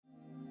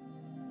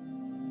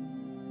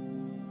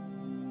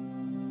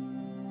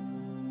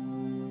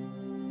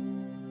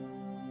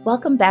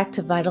Welcome back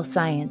to Vital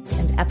Science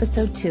and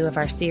episode 2 of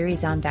our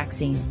series on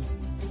vaccines.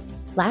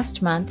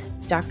 Last month,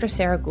 Dr.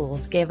 Sarah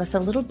Gould gave us a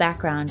little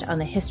background on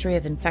the history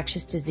of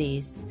infectious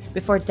disease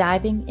before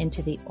diving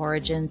into the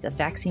origins of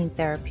vaccine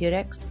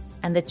therapeutics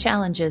and the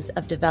challenges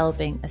of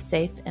developing a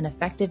safe and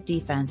effective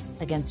defense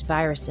against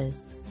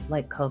viruses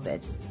like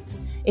COVID.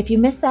 If you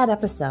missed that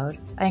episode,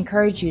 I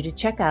encourage you to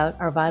check out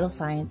our Vital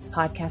Science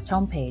podcast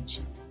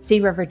homepage,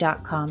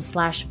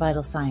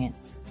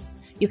 criver.com/vitalscience.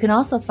 You can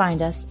also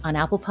find us on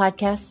Apple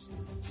Podcasts,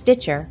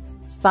 Stitcher,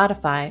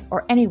 Spotify,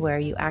 or anywhere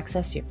you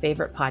access your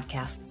favorite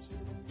podcasts.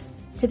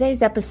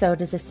 Today's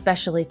episode is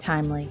especially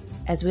timely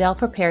as we all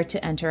prepare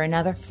to enter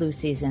another flu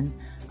season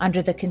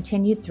under the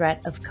continued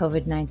threat of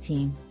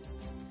COVID-19.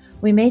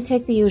 We may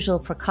take the usual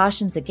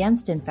precautions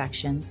against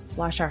infections,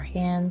 wash our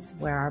hands,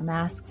 wear our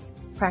masks,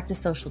 practice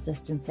social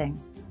distancing,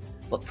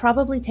 but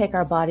probably take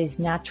our body's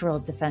natural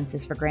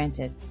defenses for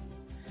granted.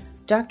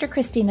 Dr.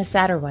 Christina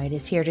Satterwhite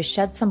is here to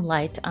shed some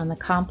light on the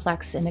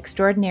complex and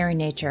extraordinary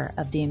nature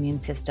of the immune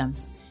system.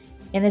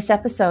 In this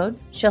episode,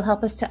 she'll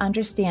help us to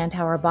understand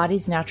how our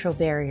body's natural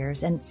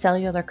barriers and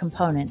cellular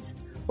components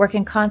work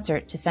in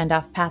concert to fend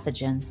off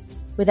pathogens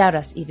without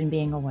us even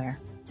being aware.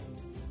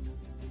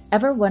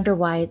 Ever wonder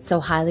why it's so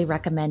highly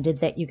recommended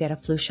that you get a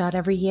flu shot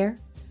every year?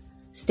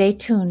 Stay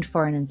tuned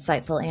for an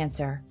insightful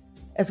answer.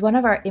 As one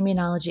of our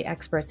immunology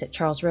experts at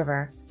Charles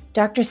River,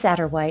 Dr.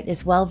 Satterwhite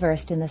is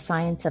well-versed in the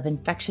science of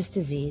infectious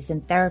disease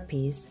and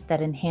therapies that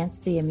enhance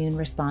the immune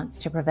response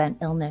to prevent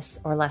illness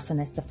or lessen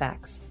its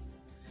effects.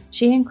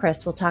 She and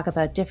Chris will talk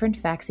about different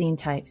vaccine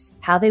types,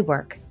 how they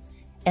work,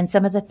 and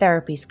some of the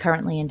therapies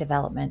currently in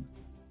development.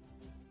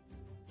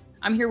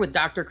 I'm here with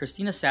Dr.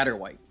 Christina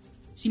Satterwhite,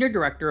 Senior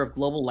Director of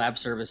Global Lab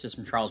Services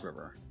from Charles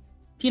River.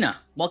 Tina,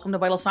 welcome to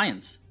Vital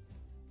Science.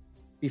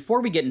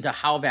 Before we get into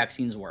how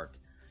vaccines work,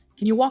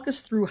 can you walk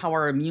us through how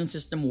our immune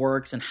system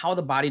works and how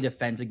the body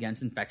defends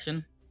against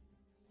infection?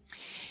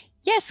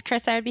 Yes,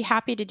 Chris, I would be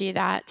happy to do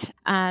that.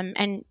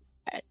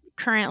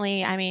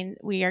 Currently,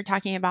 we are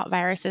talking about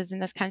viruses in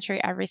this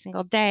country every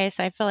single day.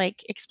 So I feel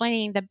like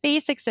explaining the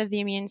basics of the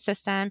immune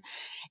system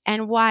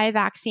and why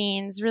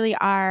vaccines really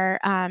are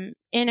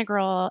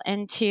integral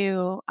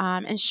into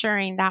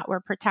ensuring that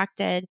we're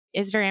protected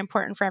is very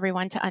important for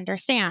everyone to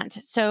understand.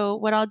 So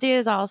what I'll do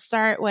is I'll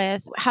start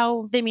with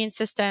how the immune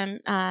system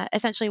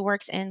essentially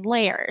works in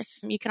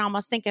layers. You can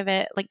almost think of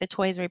it like the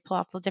toys where you pull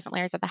off the different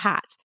layers of the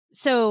hat.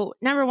 So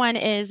number one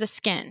is the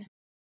skin.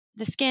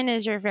 The skin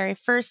is your very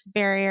first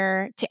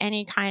barrier to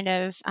any kind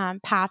of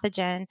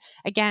pathogen.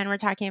 Again, we're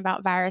talking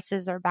about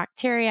viruses or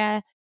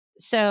bacteria.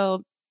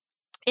 So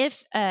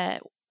if a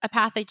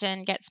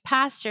pathogen gets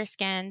past your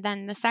skin,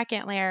 then the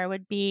second layer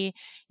would be,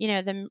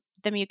 the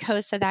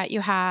mucosa that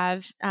you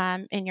have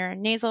in your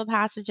nasal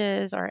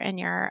passages or in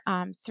your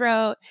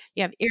throat.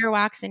 You have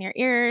earwax in your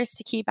ears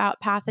to keep out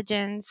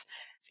pathogens.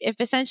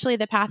 If essentially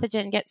the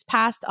pathogen gets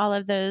past all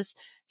of those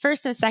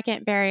first and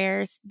second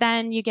barriers,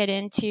 then you get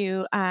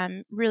into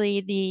really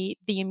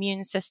the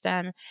immune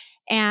system.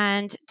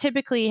 And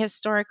typically,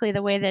 historically,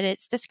 the way that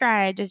it's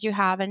described is you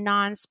have a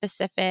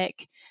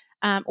non-specific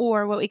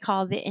or what we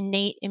call the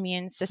innate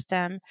immune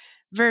system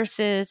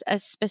versus a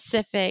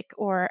specific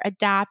or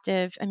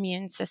adaptive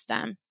immune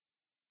system.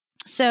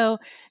 So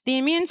the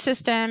immune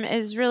system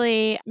is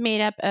really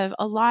made up of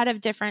a lot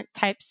of different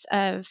types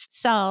of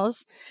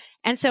cells.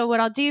 And so what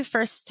I'll do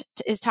first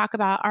is talk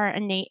about our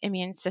innate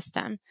immune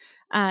system.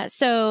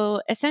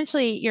 So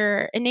essentially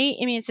your innate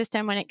immune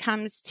system when it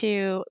comes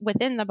to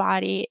within the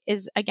body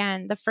is,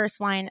 again, the first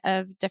line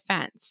of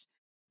defense,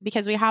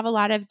 because we have a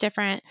lot of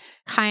different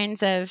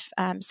kinds of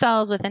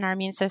cells within our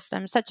immune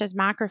system, such as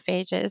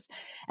macrophages.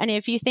 And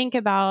if you think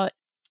about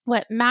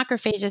what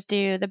macrophages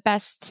do, the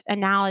best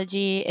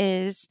analogy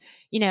is,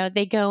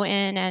 they go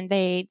in and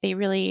they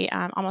really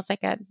almost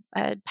like a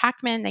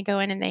Pac-Man, they go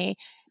in and they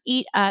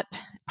eat up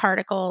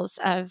particles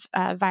of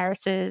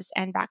viruses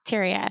and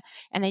bacteria,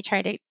 and they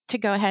try to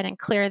go ahead and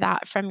clear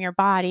that from your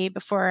body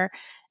before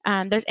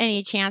there's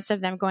any chance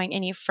of them going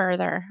any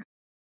further.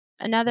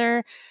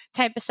 Another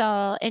type of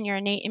cell in your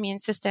innate immune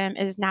system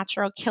is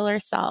natural killer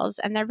cells,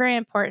 and they're very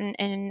important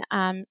in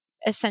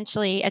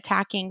essentially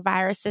attacking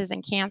viruses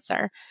and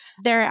cancer.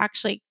 They're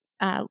actually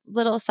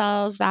little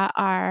cells that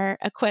are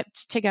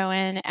equipped to go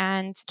in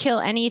and kill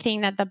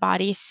anything that the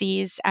body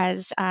sees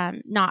as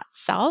not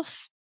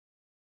self.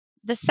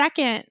 The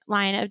second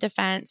line of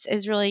defense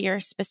is really your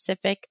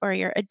specific or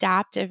your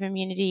adaptive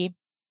immunity.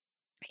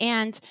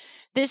 And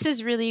this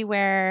is really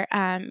where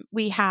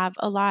we have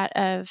a lot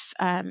of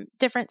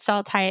different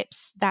cell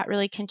types that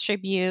really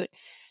contribute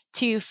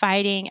to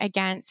fighting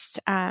against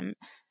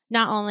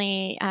not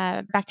only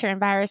bacteria and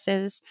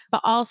viruses, but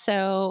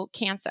also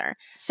cancer.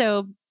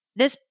 So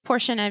this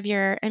portion of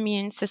your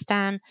immune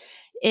system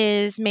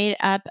is made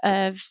up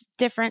of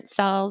different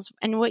cells.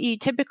 And what you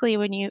typically,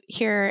 when you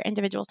hear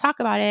individuals talk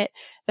about it,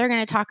 they're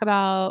going to talk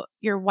about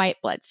your white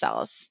blood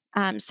cells.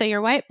 So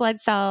your white blood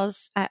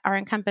cells are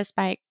encompassed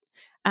by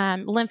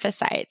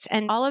lymphocytes.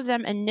 And all of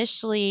them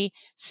initially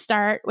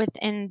start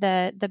within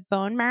the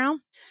bone marrow,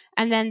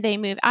 and then they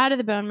move out of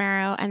the bone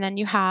marrow. And then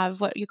you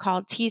have what you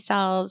call T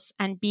cells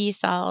and B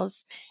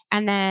cells,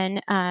 and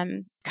then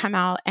come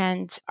out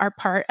and are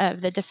part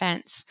of the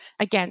defense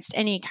against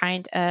any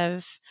kind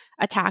of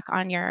attack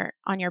on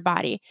your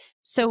body.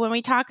 So when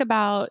we talk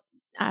about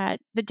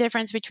the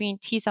difference between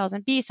T cells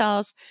and B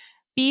cells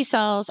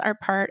are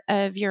part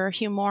of your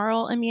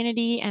humoral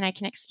immunity, and I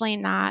can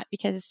explain that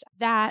because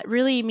that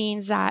really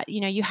means that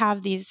you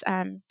have these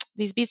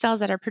B cells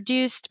that are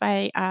produced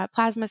by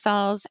plasma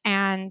cells,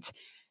 and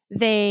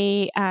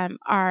they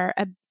are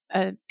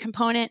a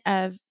component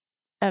of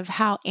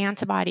how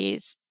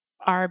antibodies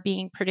are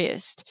being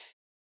produced.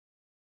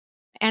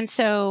 And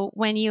so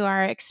when you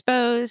are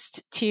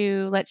exposed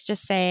to, let's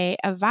just say,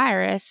 a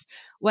virus,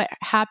 what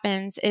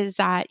happens is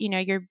that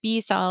your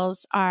B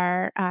cells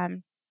are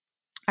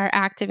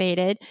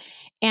activated,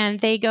 and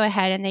they go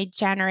ahead and they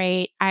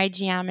generate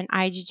IgM and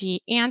IgG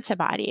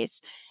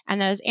antibodies. And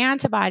those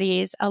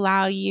antibodies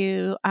allow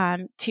you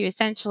to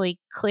essentially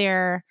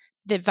clear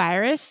the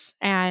virus.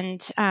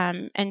 And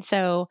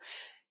so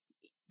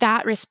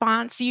that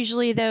response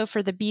usually, though,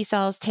 for the B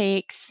cells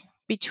takes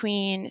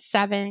between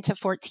 7 to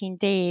 14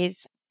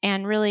 days.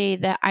 And really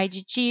the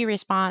IgG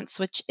response,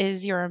 which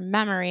is your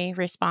memory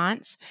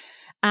response.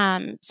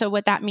 So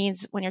what that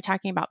means when you're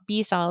talking about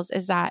B cells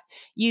is that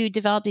you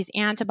develop these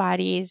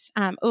antibodies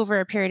over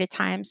a period of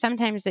time.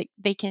 Sometimes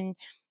they can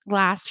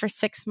last for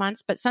 6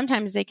 months, but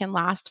sometimes they can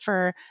last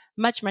for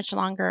much, much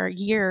longer,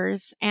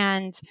 years.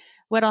 And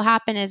what'll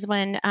happen is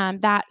when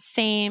that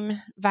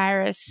same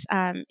virus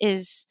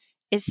is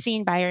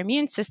seen by your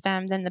immune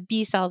system, then the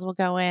B cells will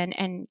go in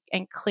and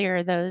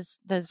clear those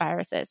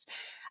viruses.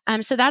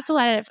 So that's a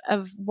lot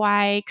of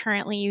why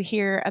currently you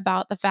hear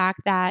about the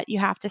fact that you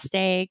have to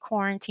stay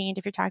quarantined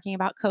if you're talking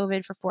about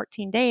COVID for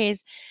 14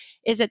 days,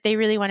 is that they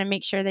really want to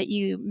make sure that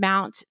you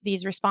mount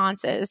these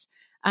responses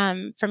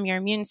from your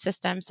immune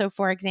system. So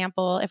for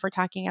example, if we're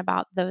talking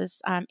about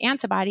those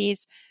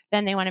antibodies,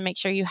 then they want to make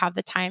sure you have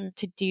the time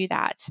to do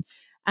that.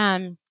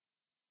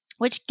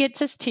 Which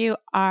gets us to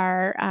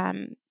our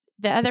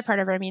the other part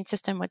of our immune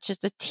system, which is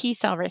the T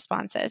cell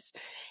responses.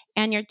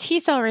 And your T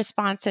cell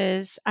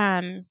responses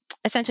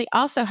essentially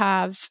also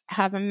have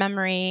a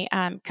memory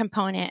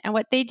component. And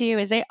what they do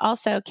is they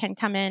also can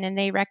come in and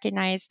they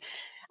recognize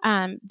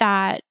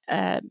that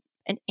an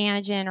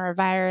antigen or a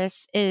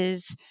virus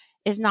is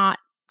not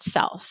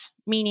self,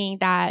 meaning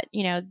that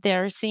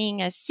they're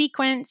seeing a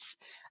sequence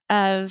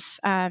of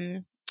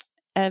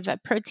a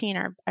protein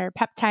or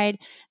peptide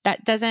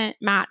that doesn't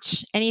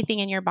match anything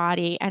in your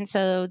body. And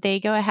so they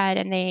go ahead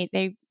and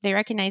they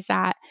recognize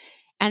that,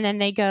 and then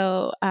they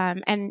go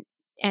and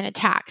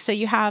attack. So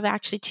you have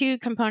actually two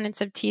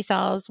components of T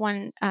cells.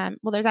 One,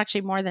 well, there's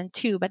actually more than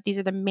two, but these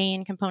are the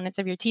main components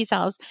of your T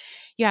cells.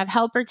 You have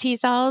helper T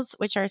cells,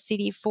 which are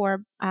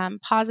CD4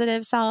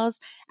 positive cells,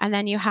 and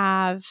then you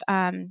have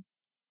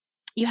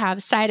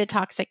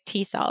cytotoxic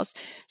T cells.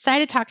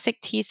 Cytotoxic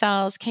T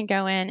cells can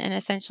go in and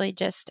essentially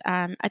just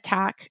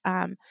attack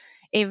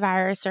a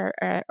virus or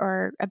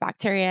a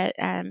bacteria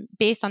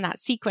based on that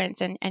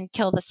sequence and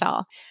kill the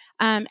cell.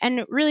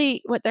 And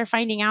really what they're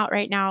finding out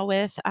right now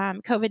with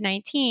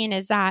COVID-19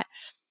 is that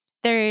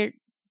their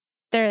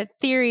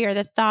theory or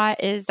the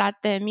thought is that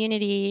the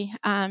immunity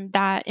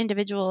that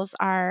individuals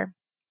are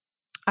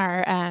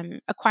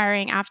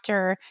acquiring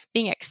after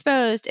being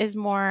exposed is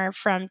more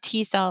from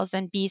T cells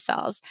than B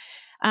cells.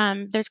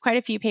 There's quite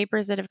a few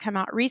papers that have come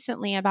out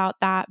recently about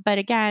that, but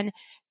again,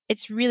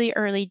 it's really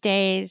early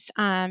days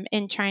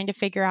in trying to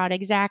figure out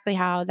exactly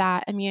how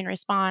that immune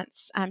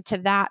response to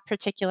that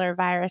particular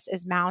virus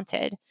is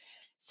mounted.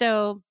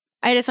 So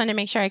I just wanted to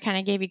make sure I kind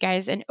of gave you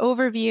guys an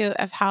overview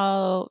of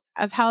how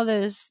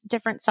those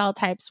different cell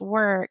types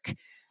work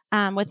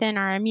within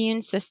our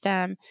immune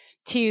system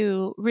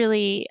to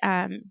really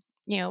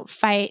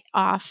fight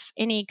off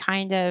any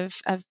kind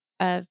of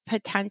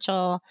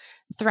potential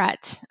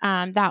threat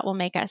that will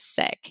make us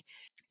sick.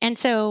 And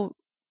so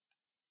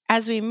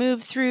as we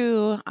move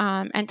through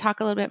and talk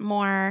a little bit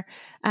more,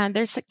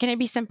 there's going to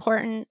be some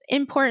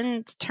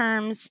important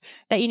terms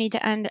that you need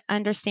to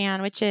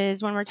understand, which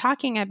is when we're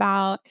talking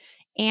about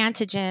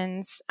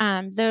antigens,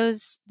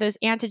 those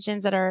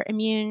antigens that our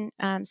immune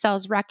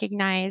cells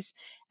recognize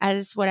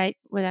as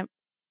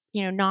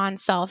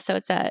non-self. So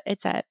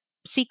it's a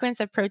sequence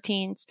of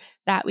proteins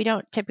that we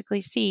don't typically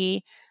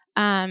see,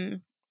 or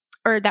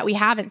that we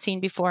haven't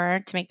seen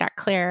before, to make that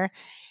clear.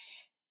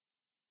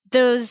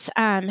 Those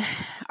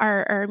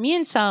our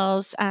immune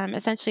cells,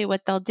 essentially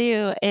what they'll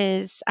do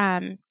is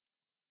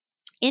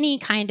any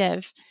kind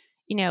of,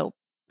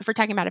 if we're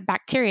talking about a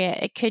bacteria,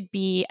 it could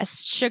be a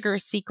sugar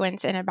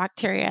sequence in a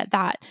bacteria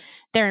that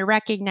they're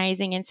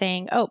recognizing and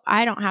saying, oh,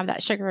 I don't have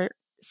that sugar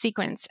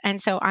sequence,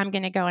 and so I'm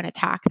going to go and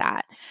attack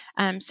that.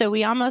 So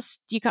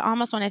you could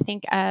almost want to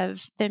think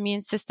of the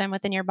immune system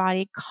within your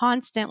body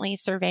constantly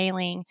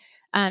surveilling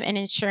and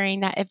ensuring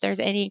that if there's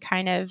any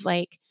kind of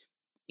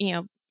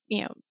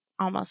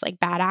almost like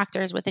bad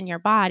actors within your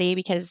body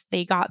because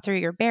they got through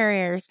your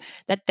barriers,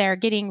 that they're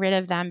getting rid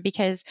of them,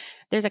 because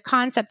there's a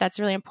concept that's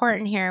really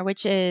important here,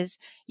 which is,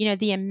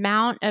 the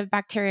amount of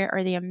bacteria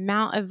or the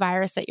amount of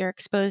virus that you're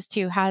exposed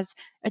to has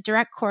a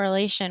direct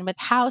correlation with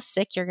how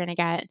sick you're going to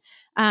get.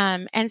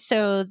 And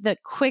so the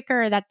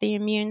quicker that the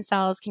immune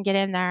cells can get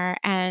in there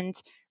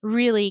and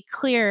really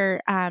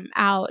clear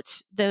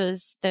out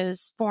those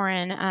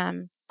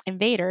foreign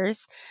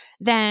invaders,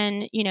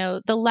 then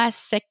the less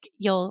sick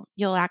you'll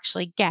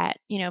actually get,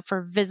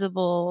 for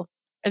visible,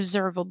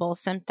 observable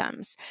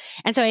symptoms.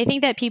 And so I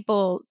think that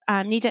people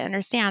need to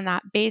understand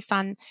that based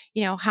on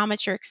how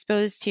much you're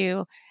exposed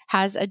to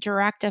has a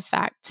direct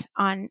effect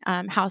on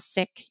how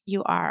sick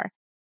you are.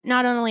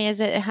 Not only is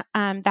it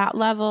that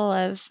level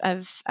of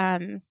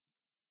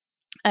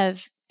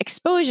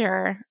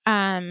exposure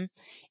and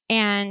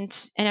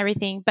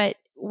everything, but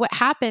what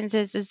happens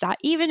is that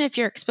even if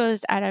you're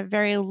exposed at a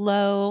very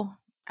low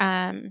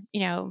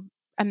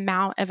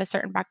amount of a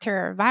certain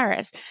bacteria or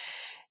virus,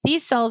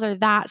 these cells are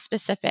that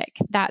specific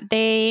that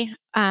they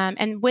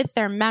and with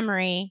their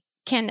memory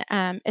can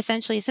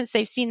essentially, since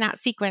they've seen that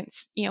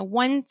sequence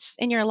once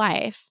in your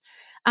life,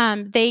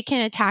 they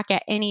can attack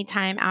at any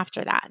time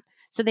after that.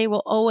 So they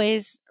will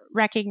always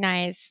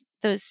recognize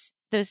those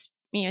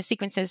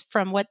sequences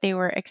from what they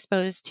were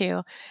exposed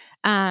to.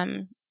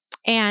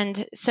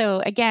 And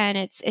so again,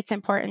 it's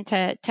important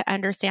to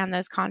understand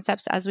those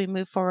concepts as we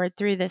move forward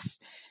through this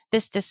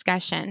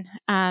discussion.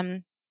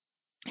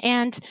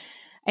 And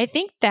I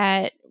think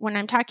that when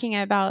I'm talking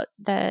about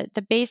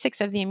the basics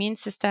of the immune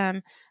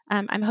system,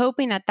 I'm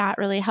hoping that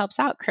really helps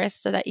out, Chris,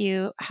 so that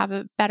you have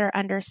a better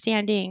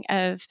understanding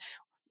of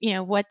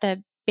what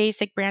the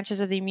basic branches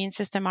of the immune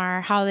system are,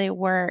 how they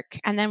work,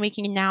 and then we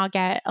can now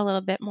get a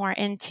little bit more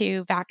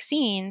into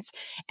vaccines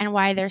and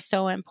why they're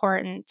so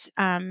important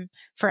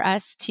for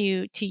us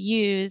to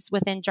use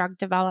within drug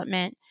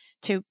development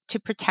to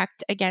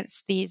protect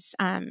against these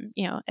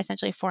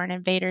essentially foreign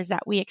invaders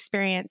that we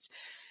experience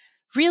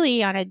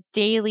really on a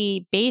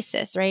daily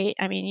basis, right?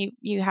 I mean,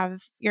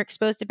 you're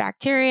exposed to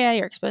bacteria,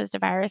 you're exposed to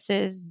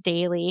viruses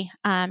daily.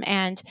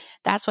 And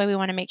that's why we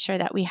want to make sure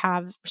that we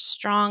have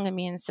strong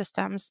immune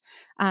systems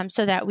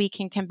so that we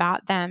can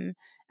combat them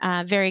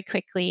very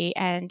quickly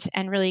and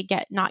really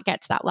not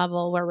get to that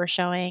level where we're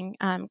showing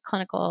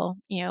clinical,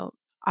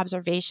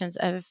 observations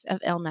of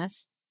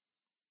illness.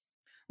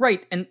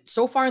 Right. And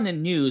so far in the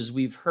news,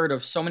 we've heard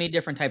of so many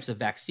different types of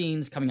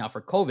vaccines coming out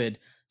for COVID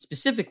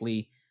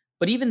specifically,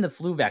 but even the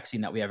flu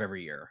vaccine that we have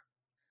every year.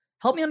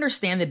 Help me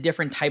understand the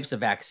different types of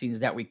vaccines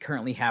that we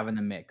currently have in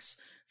the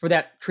mix for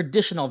that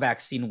traditional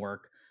vaccine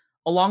work,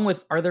 along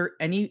with, are there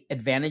any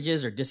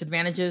advantages or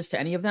disadvantages to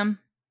any of them?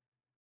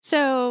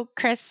 So,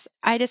 Chris,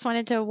 I just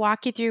wanted to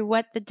walk you through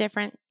what the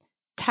different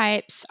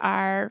types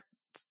are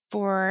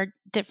for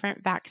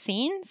different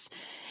vaccines.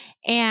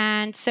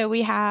 And so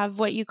we have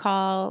what you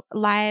call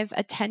live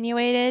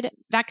attenuated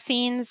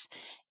vaccines,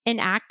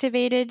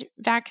 inactivated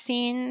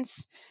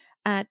vaccines,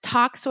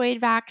 toxoid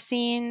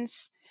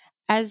vaccines,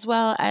 as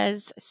well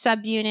as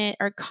subunit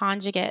or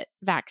conjugate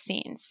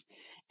vaccines.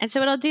 And so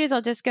what I'll do is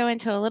I'll just go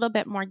into a little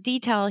bit more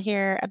detail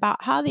here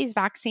about how these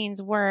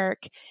vaccines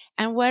work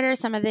and what are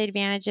some of the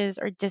advantages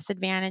or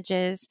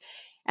disadvantages,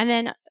 and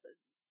then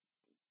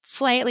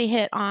slightly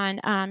hit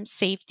on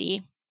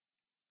safety.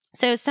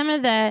 So some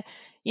of the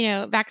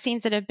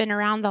vaccines that have been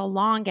around the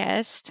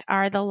longest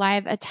are the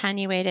live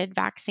attenuated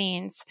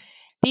vaccines.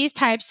 These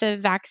types of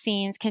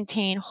vaccines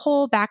contain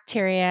whole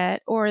bacteria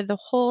or the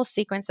whole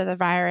sequence of the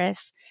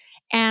virus.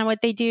 And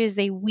what they do is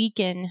they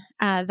weaken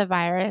the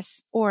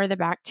virus or the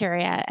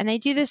bacteria. And they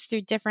do this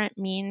through different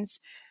means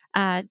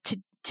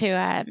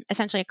to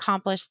essentially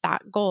accomplish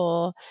that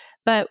goal.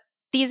 But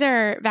these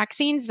are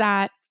vaccines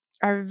that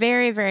are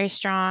very, very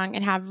strong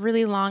and have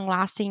really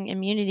long-lasting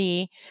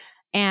immunity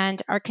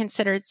and are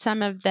considered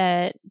some of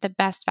the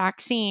best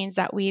vaccines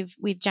that we've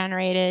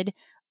generated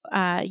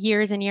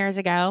years and years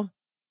ago.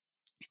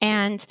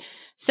 And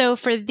so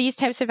for these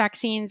types of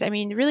vaccines, I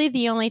mean, really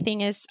the only thing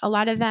is a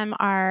lot of them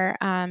are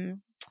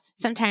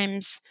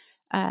sometimes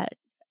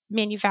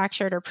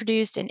manufactured or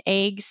produced in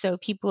eggs. So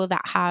people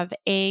that have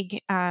egg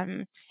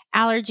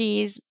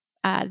allergies,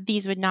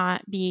 these would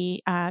not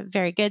be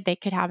very good. They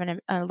could have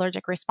an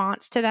allergic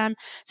response to them.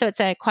 So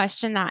it's a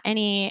question that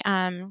any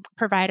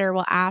provider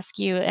will ask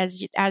you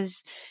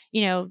as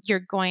you're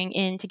going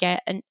in to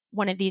get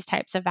one of these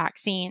types of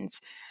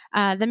vaccines.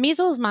 The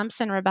measles,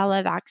 mumps, and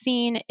rubella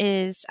vaccine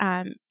is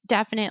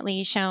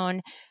definitely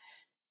shown,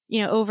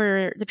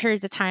 over the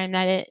periods of time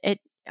that it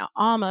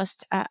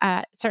almost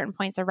at certain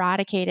points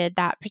eradicated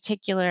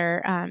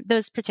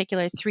those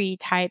particular three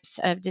types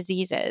of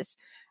diseases.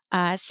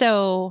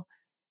 So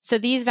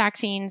these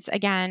vaccines,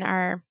 again,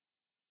 are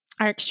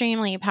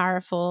extremely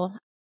powerful.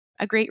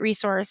 A great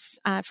resource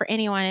for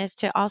anyone is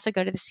to also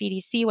go to the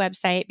CDC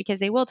website because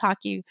they will talk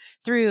you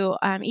through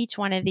each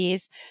one of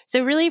these.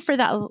 So really for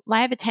the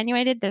live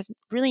attenuated, there's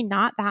really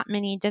not that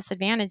many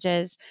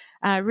disadvantages.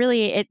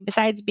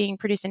 Besides being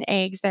produced in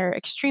eggs, they're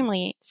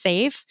extremely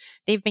safe.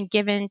 They've been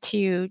given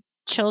to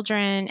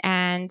children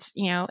and,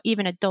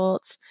 even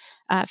adults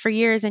for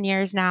years and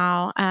years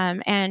now,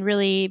 and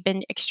really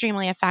been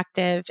extremely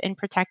effective in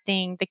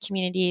protecting the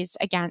communities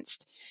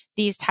against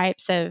these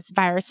types of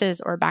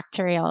viruses or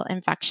bacterial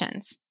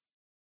infections.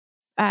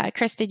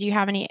 Chris, did you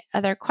have any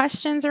other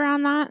questions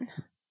around that?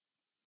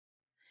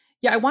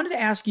 Yeah, I wanted to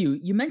ask you,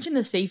 you mentioned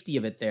the safety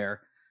of it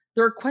there.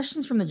 There are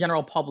questions from the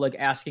general public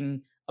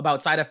asking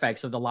about side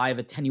effects of the live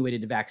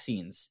attenuated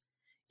vaccines.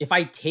 If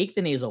I take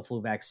the nasal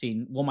flu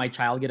vaccine, will my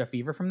child get a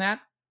fever from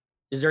that?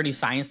 Is there any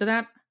science to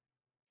that?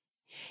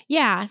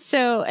 Yeah.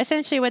 So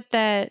essentially, what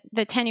the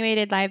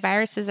attenuated live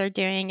viruses are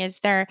doing is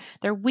they're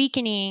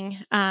weakening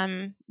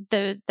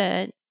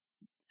the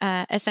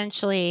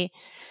essentially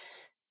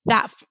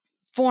that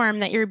form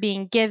that you're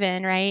being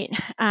given, right?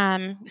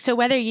 So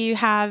whether you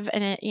have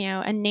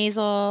a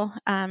nasal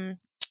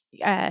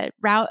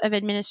route of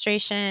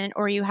administration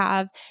or you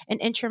have an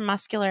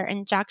intramuscular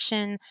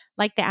injection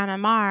like the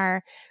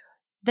MMR,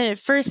 the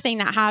first thing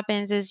that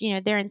happens is,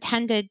 they're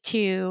intended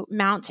to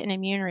mount an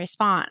immune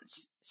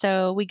response.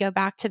 So we go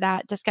back to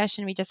that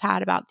discussion we just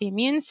had about the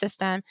immune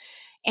system.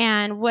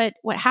 And what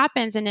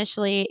happens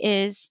initially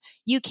is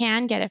you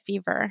can get a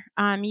fever.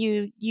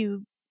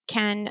 You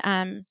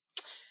can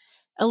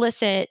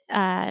elicit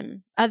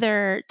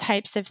other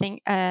types of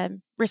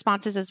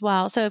responses as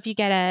well. So if you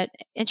get an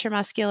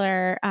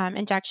intramuscular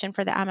injection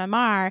for the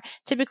MMR,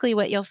 typically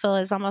what you'll feel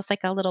is almost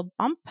like a little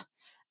bump.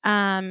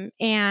 And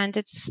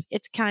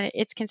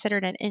it's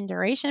considered an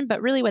induration,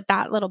 but really what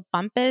that little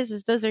bump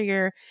is those are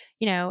your,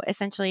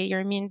 essentially your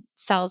immune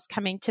cells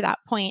coming to that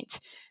point,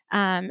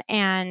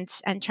 and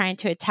trying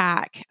to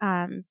attack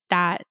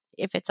that.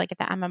 If it's like at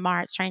the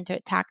MMR, it's trying to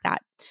attack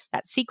that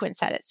sequence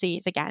that it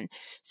sees again.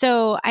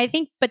 So I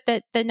think, but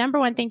the number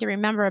one thing to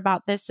remember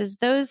about this is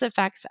those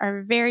effects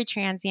are very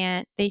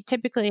transient. They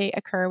typically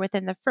occur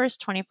within the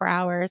first 24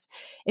 hours.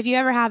 If you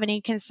ever have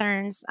any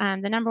concerns,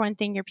 the number one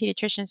thing your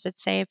pediatrician should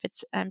say, if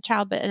it's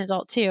child but an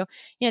adult too,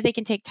 they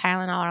can take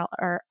Tylenol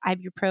or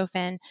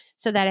ibuprofen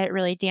so that it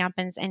really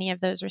dampens any of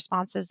those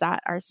responses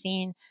that are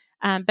seen.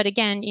 But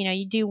again,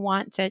 you do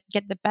want to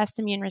get the best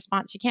immune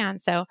response you can.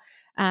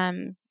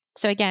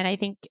 So again, I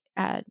think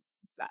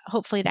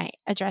hopefully that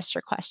addressed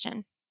your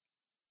question.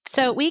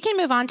 So we can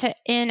move on to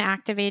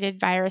inactivated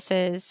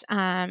viruses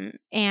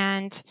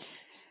and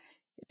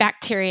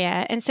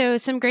bacteria. And so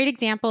some great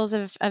examples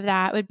of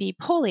that would be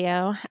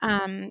polio.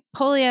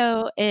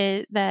 Polio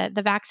is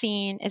the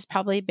vaccine has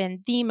probably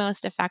been the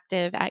most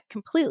effective at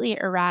completely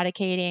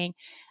eradicating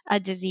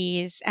a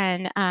disease.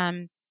 And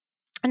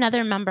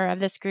another member of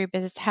this group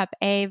is Hep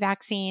A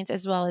vaccines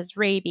as well as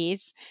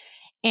rabies.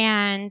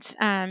 And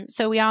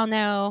so we all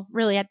know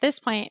really at this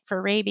point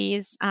for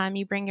rabies,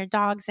 you bring your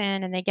dogs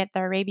in and they get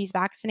their rabies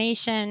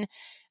vaccination.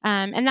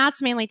 And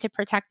that's mainly to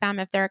protect them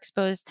if they're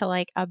exposed to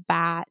like a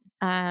bat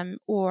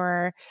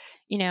or,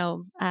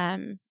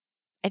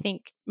 I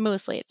think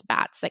mostly it's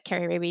bats that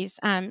carry rabies.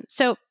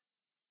 So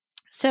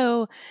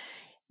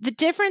the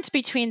difference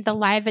between the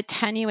live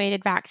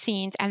attenuated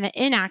vaccines and the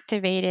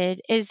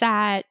inactivated is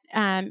that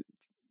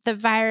the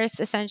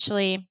virus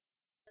essentially,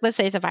 let's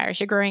say it's a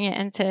virus, you're growing it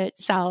into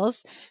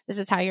cells. This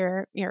is how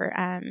you're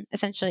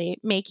essentially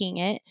making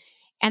it.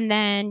 And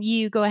then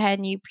you go ahead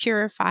and you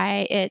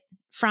purify it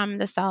from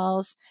the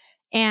cells.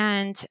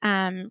 And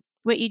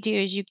what you do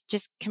is you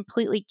just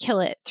completely kill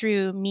it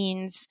through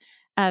means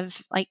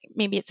of like,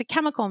 maybe it's a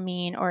chemical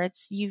mean or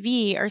it's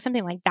UV or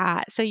something like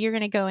that. So you're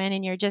going to go in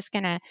and you're just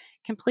going to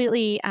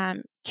completely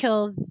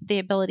kill the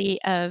ability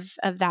of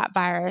that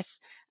virus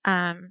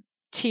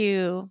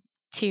to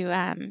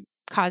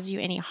cause you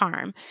any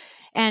harm.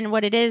 And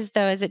what it is,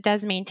 though, is it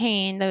does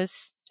maintain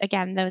those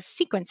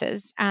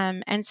sequences.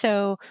 And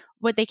so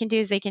what they can do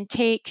is they can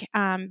take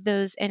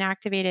those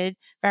inactivated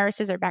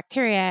viruses or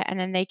bacteria, and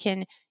then they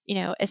can,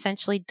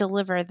 essentially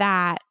deliver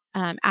that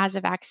as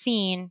a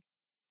vaccine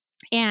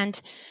and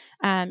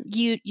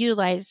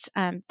utilize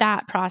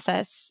that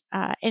process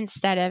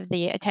instead of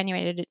the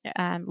attenuated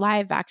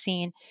live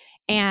vaccine.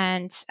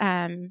 And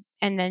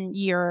then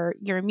your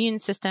immune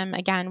system,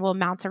 again, will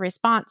mount a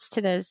response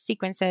to those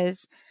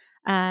sequences,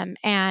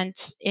 and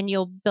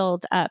you'll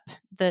build up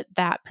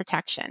that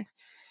protection.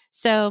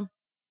 So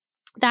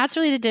that's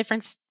really the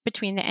difference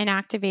between the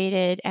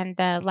inactivated and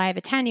the live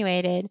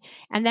attenuated.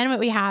 And then what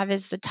we have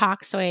is the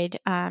toxoid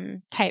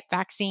type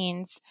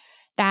vaccines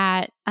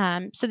that,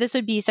 so this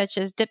would be such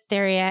as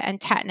diphtheria and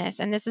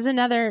tetanus. And this is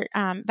another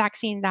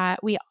vaccine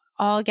that we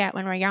all get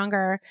when we're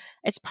younger.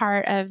 It's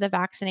part of the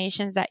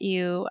vaccinations that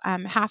you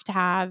have to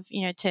have,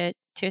 to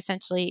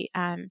essentially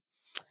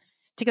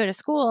to go to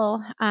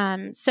school.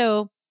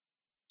 So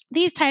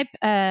these type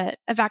of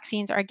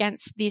vaccines are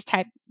against these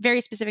type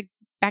very specific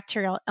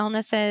bacterial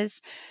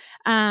illnesses.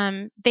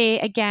 They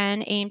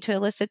again aim to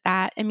elicit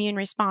that immune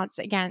response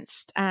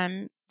against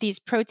these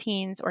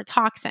proteins or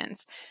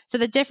toxins. So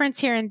the difference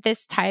here in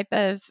this type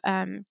of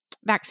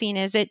vaccine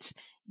is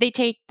they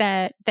take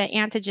the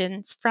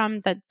antigens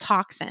from the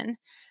toxin,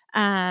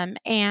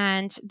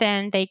 and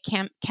then they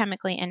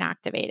chemically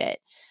inactivate it.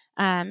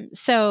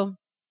 So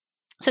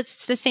So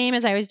it's the same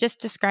as I was just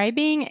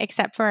describing,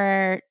 except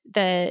for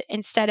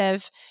instead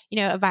of,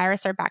 a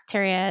virus or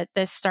bacteria,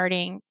 the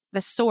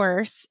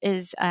source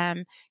is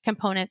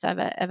components of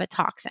a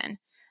toxin.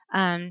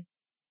 And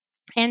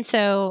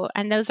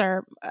those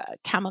are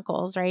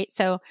chemicals, right?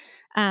 So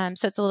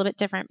it's a little bit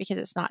different because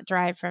it's not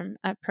derived from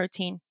a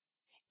protein.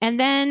 And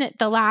then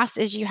the last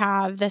is you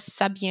have the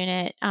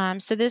subunit.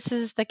 So this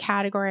is the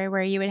category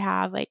where you would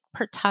have like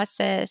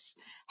pertussis,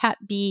 Hep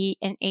B,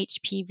 and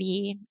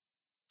HPV.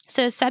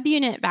 So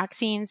subunit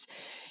vaccines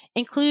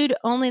include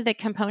only the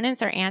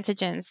components or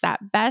antigens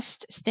that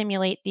best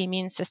stimulate the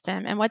immune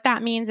system. And what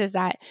that means is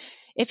that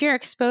if you're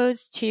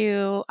exposed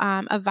to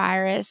a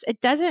virus,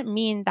 it doesn't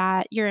mean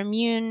that your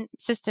immune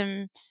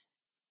system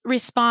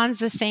responds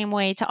the same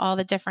way to all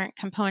the different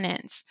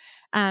components.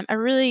 A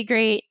really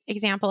great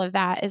example of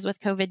that is with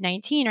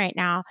COVID-19 right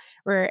now,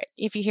 where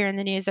if you hear in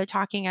the news, they're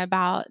talking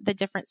about the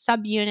different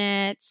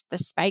subunits, the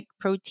spike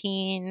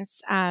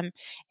proteins.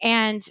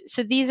 And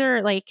so these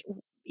are like,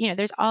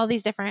 there's all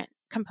these different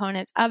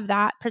components of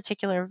that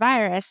particular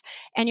virus,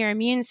 and your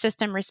immune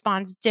system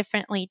responds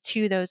differently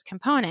to those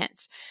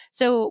components.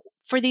 So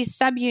for these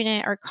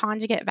subunit or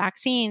conjugate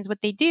vaccines,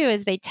 what they do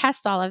is they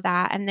test all of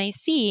that and they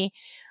see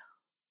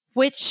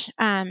which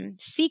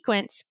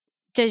sequence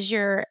does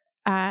your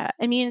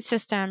immune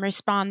system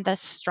respond the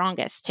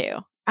strongest to.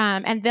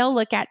 And they'll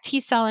look at T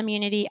cell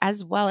immunity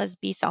as well as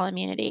B cell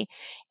immunity.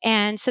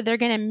 And so they're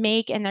going to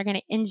make and they're going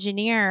to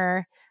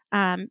engineer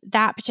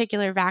that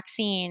particular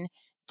vaccine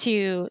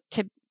to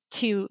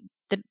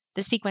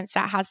the sequence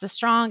that has the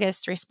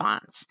strongest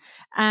response.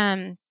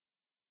 And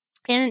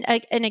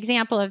an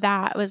example of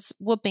that was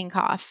whooping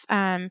cough,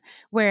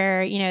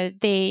 where,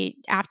 they,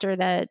 after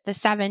the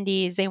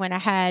 70s, they went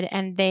ahead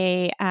and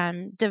they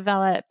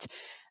developed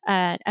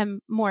a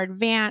more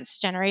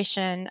advanced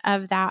generation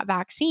of that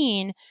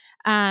vaccine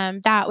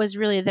that was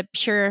really the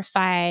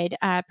purified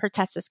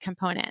pertussis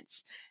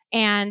components.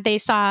 And they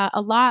saw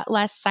a lot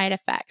less side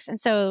effects. And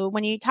so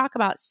when you talk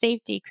about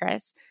safety,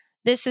 Chris,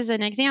 this is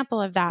an example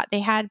of that.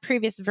 They had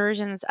previous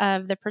versions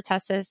of the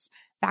pertussis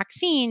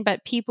vaccine,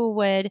 but people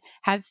would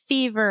have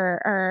fever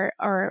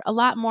or a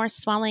lot more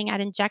swelling at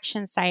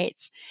injection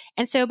sites.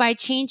 And so by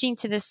changing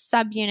to this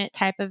subunit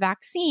type of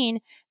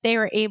vaccine, they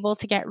were able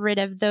to get rid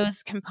of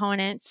those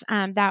components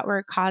that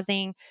were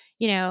causing,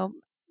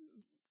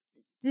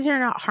 these are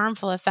not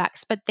harmful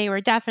effects, but they were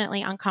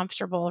definitely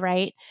uncomfortable,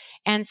 right?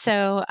 And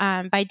so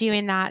by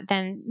doing that,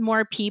 then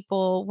more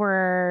people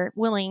were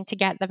willing to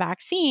get the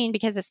vaccine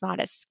because it's not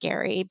as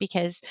scary,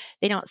 because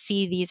they don't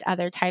see these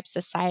other types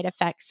of side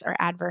effects or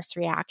adverse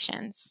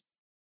reactions.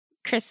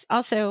 Chris,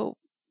 also,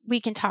 we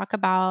can talk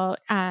about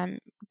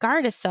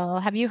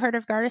Gardasil. Have you heard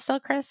of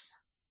Gardasil, Chris?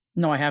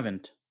 No, I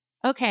haven't.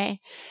 Okay.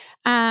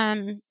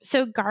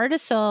 So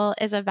Gardasil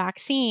is a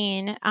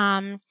vaccine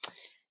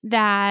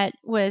that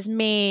was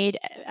made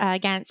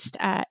against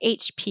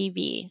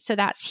HPV. So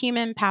that's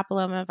human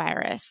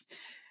papillomavirus.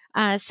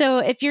 So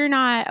if you're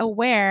not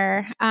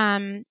aware,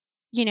 the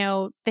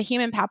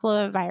human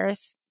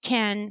papillomavirus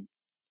can,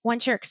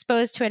 once you're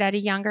exposed to it at a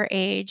younger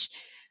age,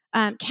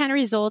 can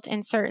result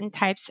in certain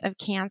types of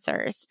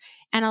cancers.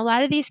 And a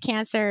lot of these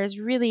cancers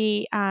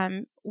really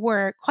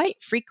were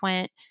quite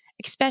frequent,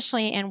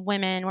 especially in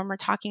women, when we're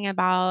talking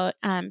about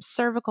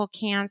cervical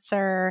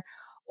cancer,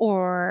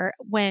 or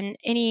when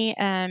any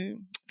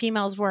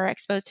females were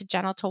exposed to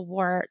genital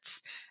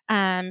warts.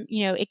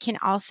 It can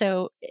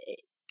also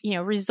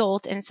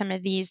result in some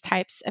of these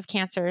types of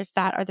cancers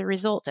that are the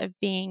result of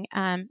being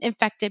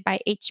infected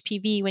by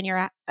HPV when you're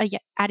at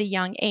a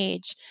young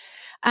age.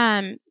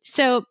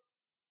 So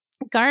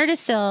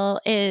Gardasil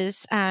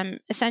is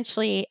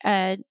essentially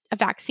a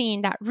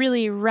vaccine that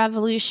really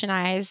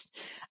revolutionized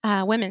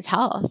women's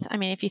health. I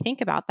mean, if you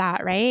think about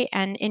that, right?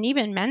 And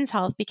even men's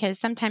health, because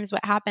sometimes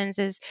what happens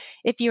is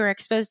if you are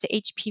exposed to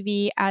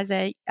HPV as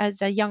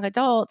a young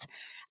adult,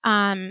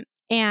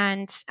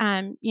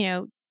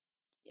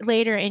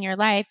 later in your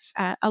life,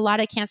 a lot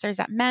of cancers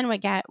that men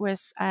would get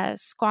was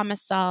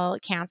squamous cell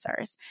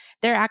cancers.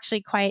 They're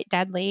actually quite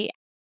deadly.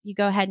 You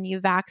go ahead and you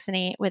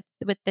vaccinate with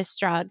this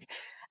drug.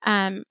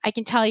 I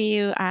can tell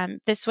you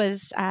this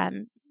was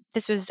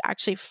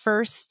actually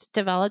first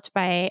developed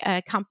by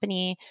a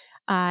company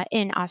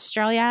in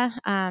Australia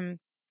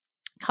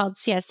called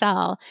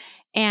CSL,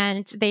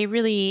 and they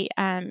really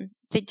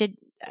they did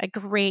a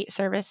great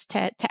service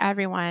to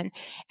everyone.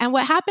 And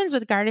what happens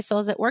with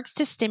Gardasil is it works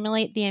to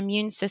stimulate the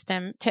immune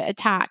system to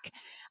attack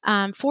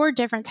 4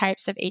 different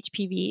types of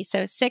HPV,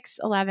 so 6,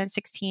 11,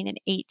 16, and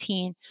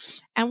 18.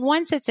 And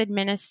once it's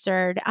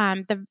administered,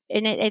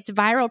 it's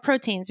viral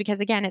proteins, because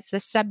again, it's the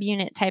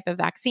subunit type of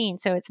vaccine.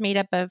 So it's made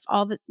up of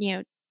all the,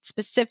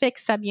 specific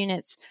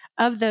subunits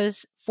of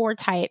those 4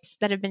 types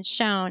that have been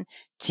shown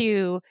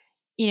to,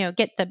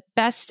 get the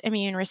best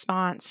immune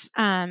response.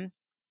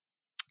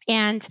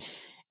 And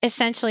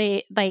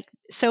essentially, like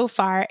so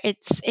far,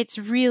 it's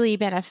really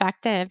been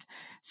effective.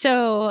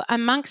 So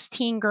amongst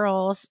teen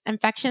girls,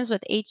 infections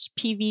with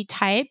HPV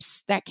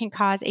types that can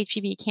cause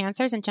HPV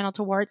cancers and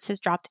genital warts has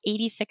dropped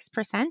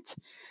 86%.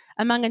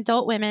 Among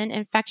adult women,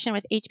 infection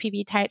with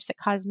HPV types that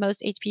cause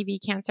most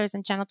HPV cancers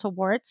and genital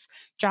warts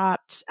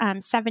dropped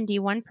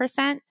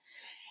 71%.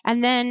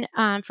 And then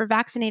for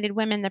vaccinated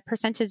women, the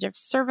percentage of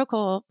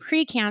cervical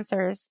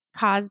precancers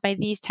caused by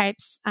these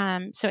types,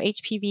 so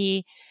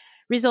HPV,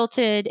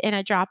 resulted in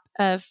a drop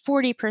of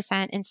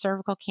 40% in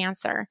cervical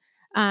cancer.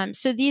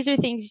 So these are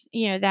things,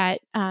 that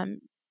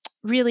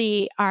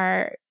really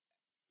are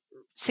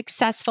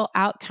successful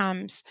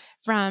outcomes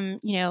from,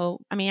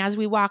 as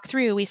we walk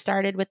through, we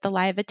started with the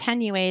live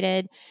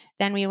attenuated,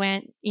 then we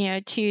went,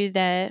 to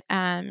the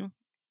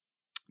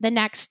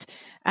next,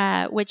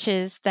 which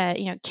is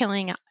the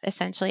killing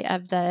essentially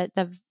of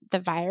the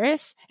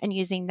virus and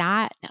using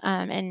that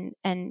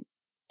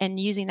and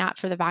using that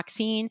for the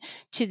vaccine,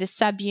 to the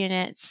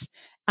subunits,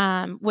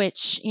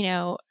 which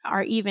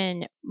are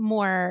even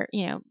more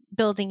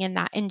building in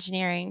that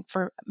engineering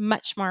for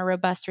much more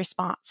robust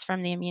response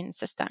from the immune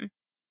system.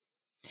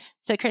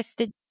 So, Chris,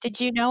 did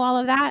you know all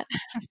of that?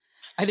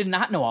 I did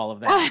not know all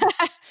of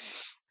that.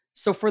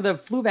 So for the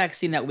flu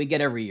vaccine that we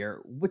get every year,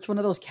 which one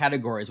of those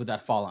categories would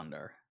that fall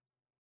under?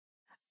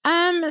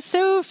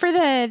 So for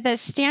the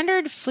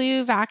standard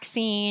flu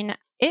vaccine,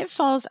 it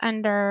falls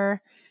under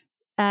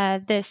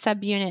the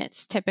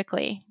subunits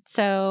typically.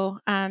 So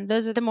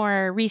those are the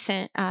more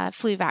recent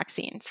flu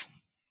vaccines.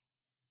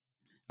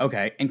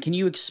 Okay, and can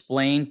you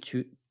explain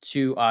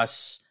to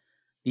us,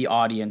 the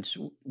audience,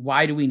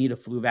 why do we need a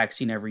flu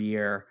vaccine every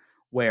year?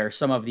 Where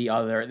some of the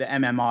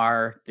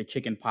MMR, the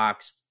chicken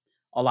pox,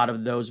 a lot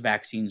of those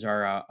vaccines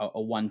are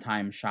a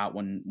one-time shot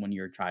when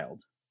you're a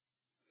child.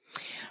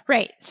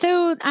 Right.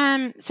 So,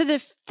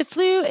 the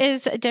flu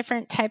is a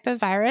different type of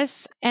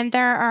virus, and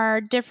there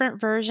are different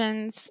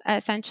versions,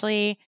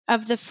 essentially,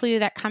 of the flu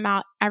that come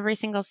out every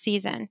single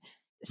season.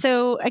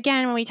 So,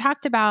 again, when we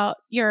talked about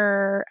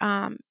your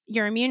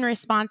immune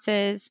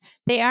responses,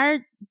 they are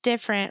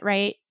different,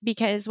 right?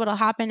 Because what'll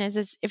happen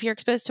is if you're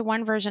exposed to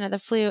one version of the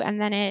flu and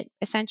then it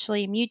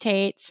essentially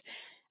mutates.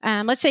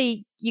 Let's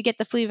say you get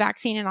the flu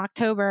vaccine in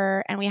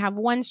October, and we have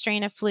one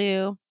strain of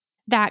flu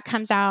that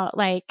comes out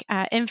like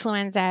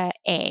influenza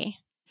A.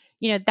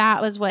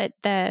 That was what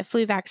the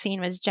flu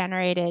vaccine was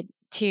generated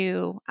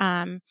to.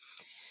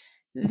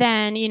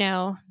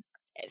 Then,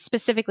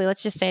 specifically,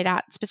 let's just say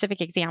that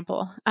specific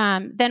example.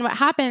 Then what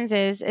happens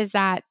is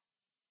that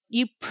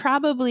you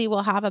probably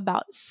will have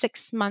about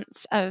 6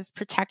 months of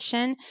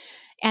protection.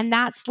 And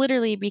that's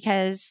literally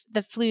because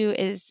the flu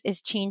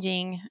is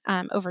changing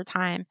over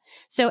time.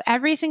 So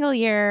every single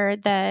year,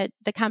 the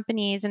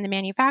companies and the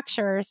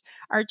manufacturers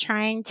are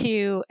trying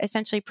to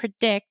essentially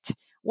predict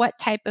what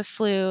type of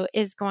flu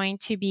is going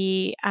to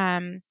be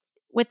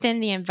within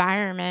the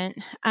environment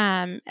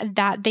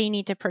that they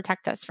need to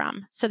protect us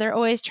from. So they're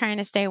always trying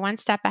to stay one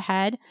step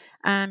ahead.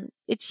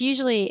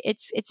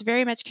 It's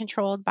very much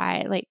controlled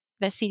by like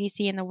the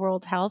CDC and the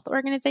World Health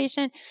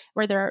Organization,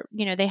 where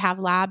they have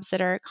labs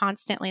that are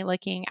constantly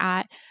looking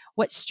at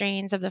what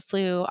strains of the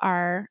flu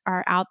are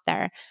out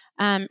there.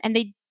 And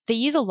they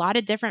use a lot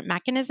of different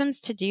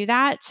mechanisms to do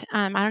that.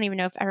 I don't even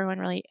know if everyone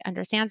really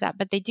understands that,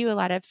 but they do a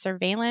lot of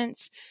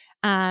surveillance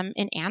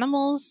in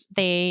animals.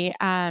 They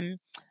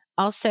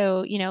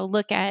also,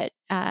 look at,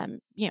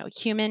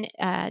 human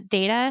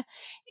data.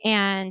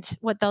 And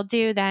what they'll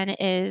do then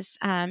is,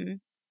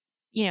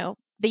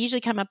 they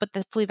usually come up with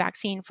the flu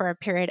vaccine for a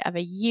period of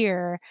a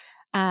year.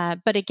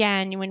 But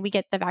again, when we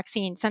get the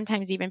vaccine,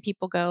 sometimes even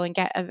people go and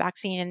get a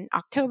vaccine in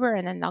October,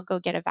 and then they'll go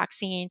get a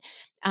vaccine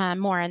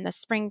more in the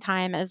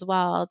springtime as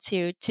well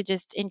to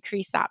just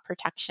increase that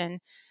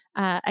protection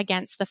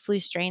against the flu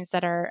strains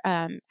that are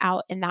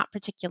out in that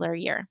particular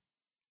year.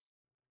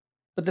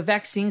 But the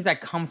vaccines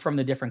that come from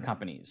the different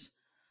companies,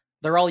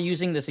 they're all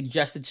using the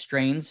suggested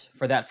strains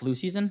for that flu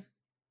season?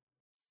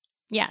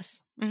 Yes.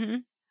 Mm-hmm.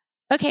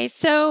 Okay,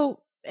 so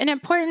an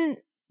important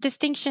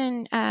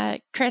distinction,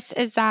 Chris,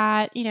 is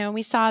that,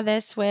 we saw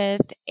this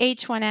with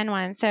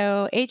H1N1.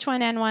 So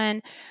H1N1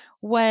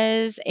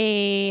 was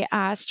a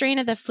strain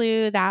of the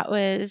flu that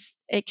was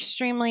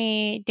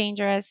extremely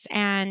dangerous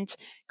and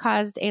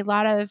caused a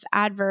lot of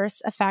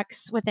adverse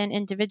effects within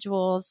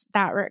individuals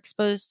that were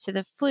exposed to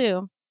the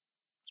flu.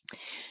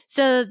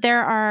 So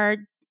there are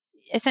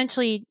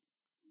essentially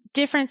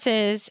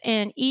differences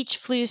in each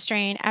flu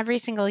strain every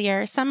single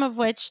year, some of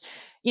which,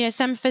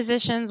 some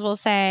physicians will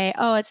say,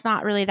 oh, it's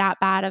not really that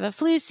bad of a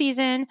flu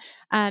season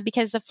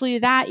because the flu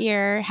that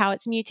year, how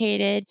it's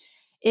mutated,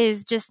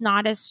 is just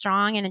not as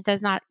strong and it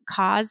does not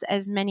cause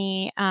as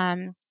many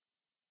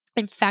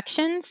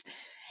infections.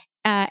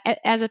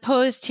 As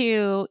opposed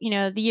to,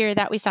 the year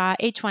that we saw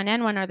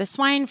H1N1 or the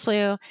swine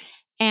flu,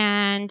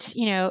 and,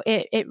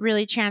 it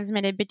really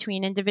transmitted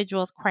between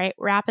individuals quite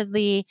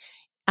rapidly.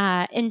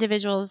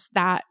 Individuals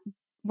that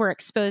were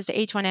exposed to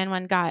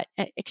H1N1 got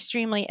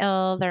extremely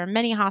ill. There are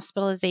many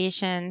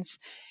hospitalizations.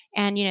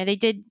 And, they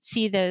did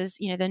see those,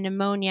 the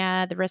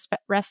pneumonia, the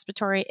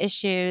respiratory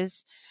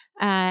issues.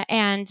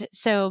 And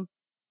so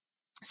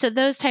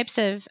those types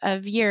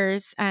of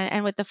years,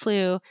 and with the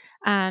flu,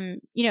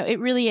 it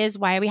really is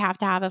why we have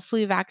to have a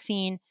flu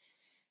vaccine,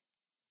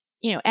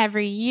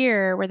 every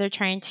year, where they're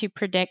trying to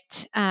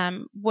predict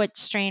what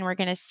strain we're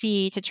going to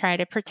see to try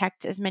to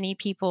protect as many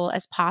people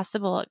as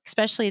possible,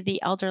 especially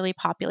the elderly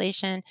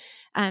population.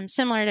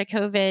 Similar to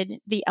COVID,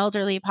 the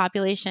elderly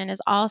population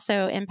is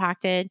also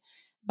impacted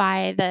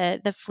by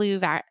the flu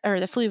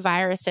the flu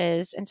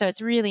viruses, and so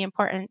it's really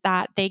important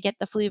that they get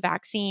the flu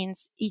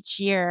vaccines each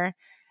year,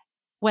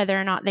 whether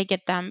or not they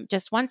get them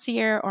just once a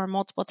year or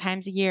multiple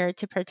times a year,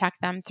 to protect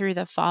them through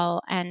the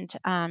fall and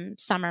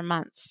summer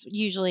months.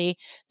 Usually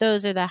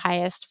those are the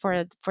highest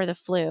for the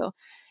flu.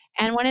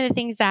 And one of the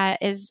things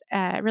that is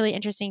really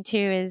interesting too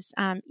is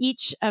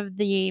each of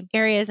the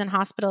areas and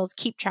hospitals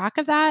keep track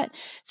of that.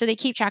 So they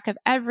keep track of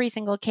every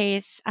single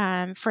case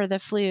for the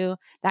flu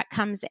that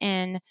comes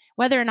in,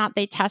 whether or not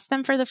they test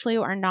them for the flu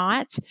or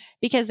not,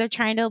 because they're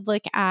trying to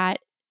look at,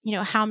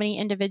 how many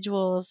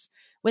individuals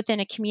within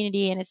a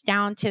community, and it's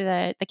down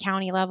to the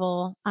county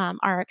level,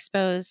 are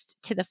exposed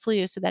to the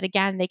flu, so that,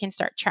 again, they can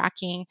start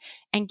tracking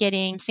and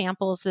getting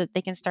samples so that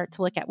they can start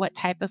to look at what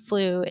type of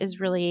flu is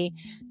really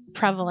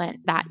prevalent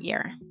that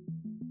year.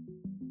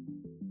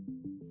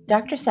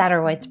 Dr.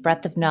 Satterwhite's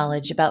breadth of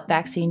knowledge about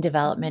vaccine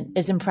development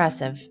is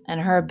impressive,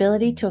 and her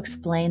ability to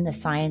explain the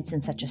science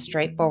in such a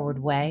straightforward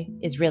way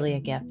is really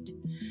a gift.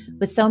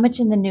 With so much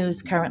in the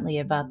news currently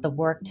about the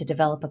work to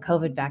develop a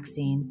COVID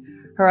vaccine,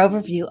 her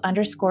overview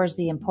underscores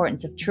the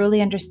importance of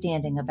truly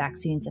understanding a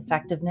vaccine's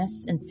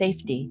effectiveness and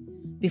safety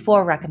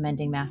before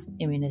recommending mass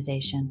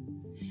immunization.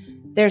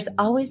 There's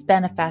always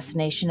been a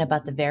fascination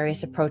about the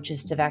various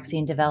approaches to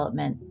vaccine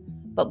development,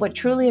 but what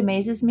truly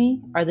amazes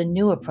me are the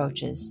new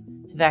approaches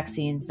to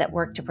vaccines that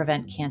work to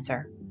prevent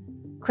cancer.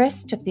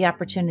 Chris took the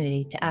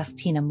opportunity to ask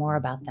Tina more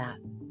about that.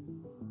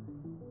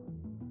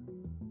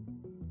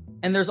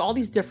 And there's all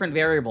these different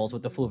variables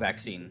with the flu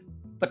vaccine,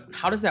 but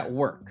how does that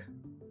work?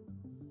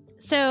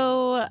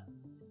 So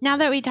now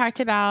that we talked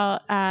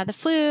about the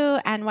flu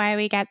and why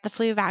we get the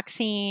flu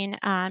vaccine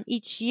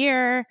each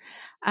year,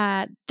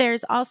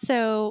 there's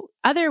also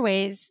other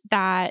ways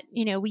that,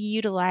 we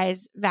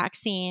utilize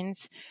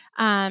vaccines.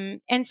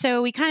 And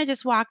so we kind of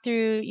just walk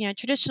through,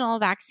 traditional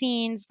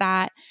vaccines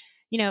that,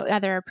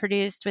 either are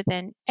produced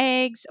within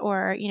eggs,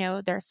 or,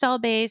 they're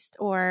cell-based,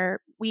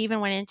 or we even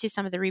went into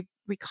some of the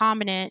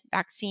recombinant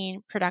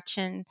vaccine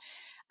production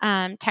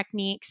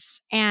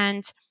techniques.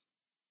 And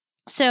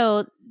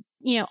so,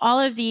 all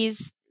of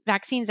these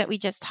vaccines that we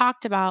just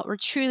talked about were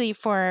truly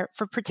for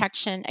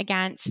protection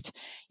against,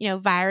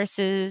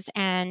 viruses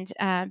and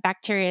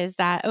bacteria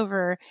that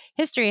over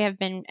history have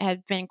been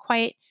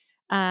quite,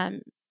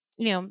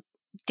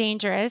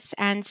 dangerous.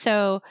 And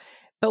so,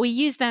 but we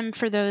use them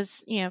for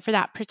those, for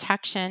that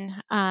protection.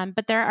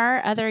 But there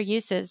are other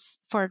uses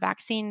for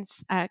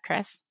vaccines,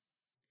 Chris.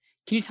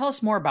 Can you tell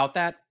us more about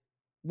that?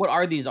 What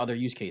are these other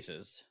use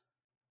cases?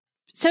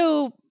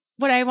 So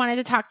what I wanted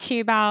to talk to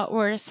you about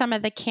were some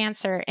of the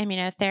cancer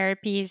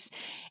immunotherapies.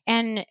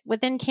 And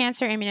within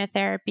cancer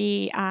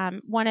immunotherapy,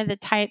 one of the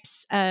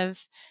types of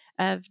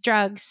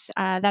drugs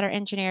that are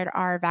engineered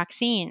are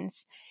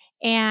vaccines.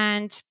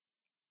 And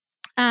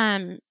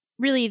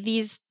really,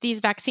 these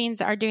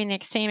vaccines are doing the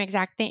same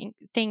exact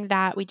thing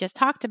that we just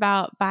talked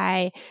about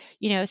by,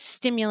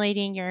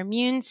 stimulating your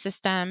immune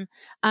system.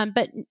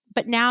 But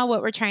now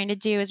what we're trying to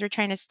do is we're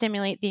trying to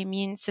stimulate the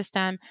immune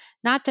system,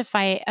 not to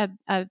fight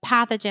a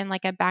pathogen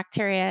like a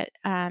bacteria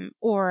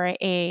or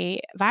a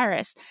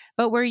virus,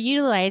 but we're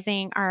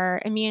utilizing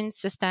our immune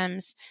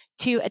systems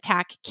to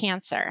attack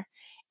cancer.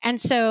 And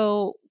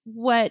so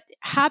what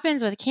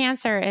happens with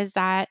cancer is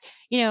that,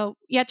 you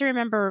have to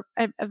remember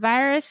a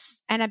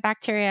virus and a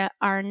bacteria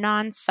are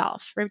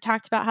non-self. We've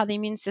talked about how the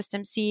immune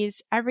system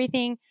sees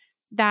everything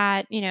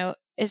that,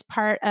 is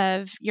part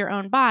of your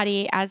own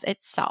body as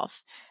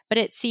itself, but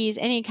it sees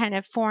any kind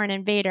of foreign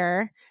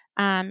invader,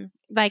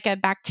 like a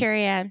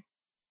bacteria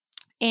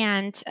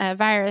and a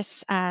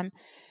virus,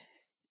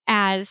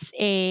 as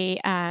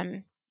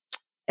a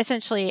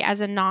essentially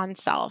as a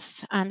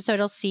non-self. So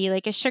it'll see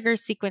like a sugar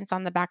sequence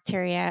on the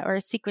bacteria or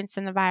a sequence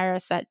in the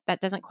virus that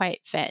doesn't quite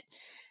fit.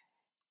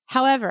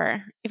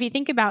 However, if you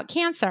think about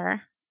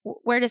cancer,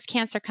 where does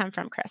cancer come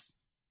from, Chris?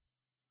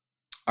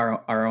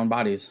 Our own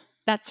bodies.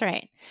 That's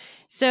right.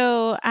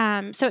 So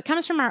it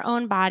comes from our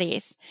own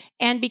bodies.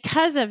 And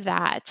because of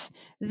that,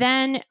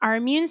 then our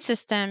immune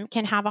system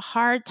can have a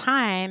hard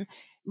time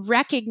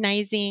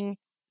recognizing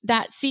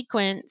that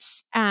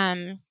sequence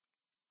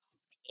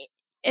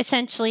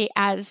essentially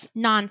as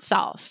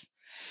non-self.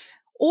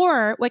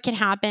 Or what can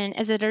happen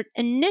is it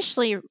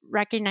initially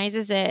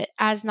recognizes it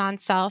as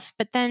non-self,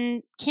 but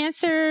then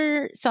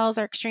cancer cells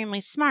are extremely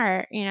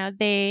smart.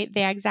 They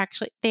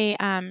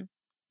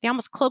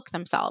almost cloak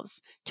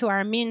themselves to our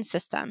immune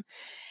system.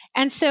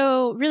 And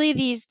so really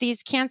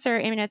these cancer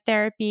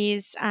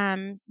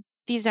immunotherapies,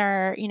 these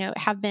are,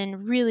 have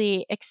been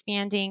really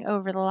expanding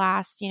over the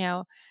last,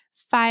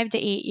 5 to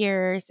 8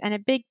 years. And a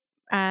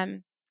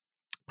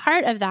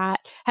part of that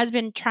has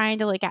been trying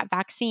to look at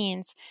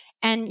vaccines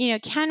and,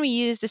 can we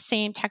use the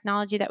same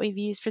technology that we've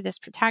used for this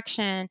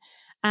protection,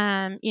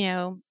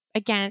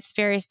 against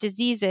various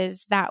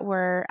diseases that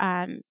we're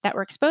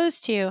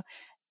exposed to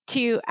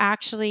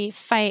actually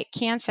fight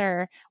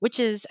cancer, which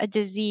is a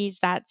disease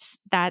that's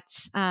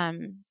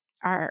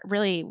our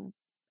really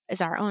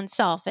is our own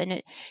self. And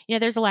it,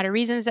 there's a lot of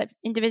reasons that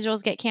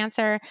individuals get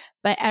cancer,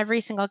 but every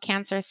single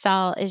cancer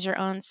cell is your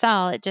own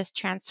cell. It just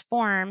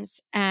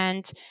transforms,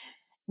 and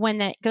when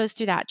that goes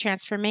through that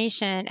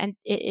transformation, and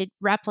it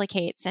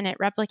replicates, and it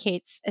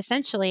replicates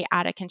essentially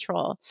out of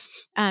control.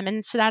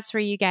 And so that's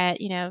where you get,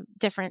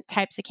 different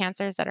types of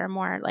cancers that are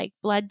more like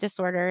blood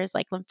disorders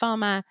like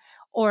lymphoma,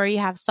 or you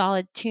have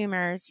solid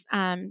tumors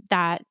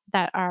that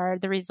are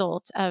the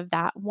result of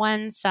that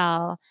one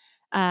cell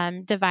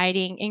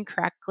dividing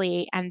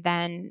incorrectly and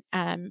then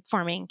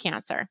forming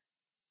cancer.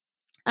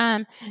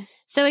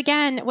 So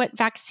again, what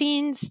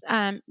vaccines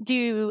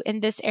do in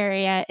this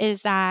area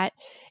is that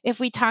if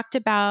we talked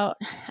about,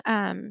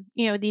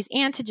 these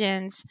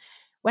antigens,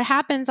 what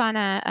happens on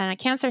a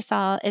cancer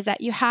cell is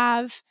that you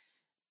have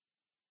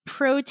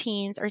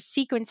proteins or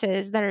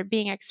sequences that are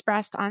being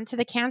expressed onto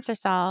the cancer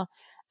cell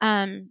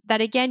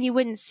that, again, you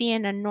wouldn't see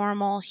in a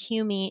normal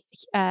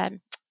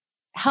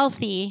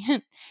healthy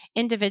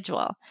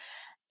individual.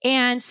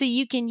 And so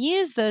you can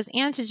use those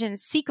antigen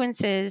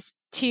sequences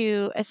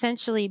to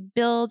essentially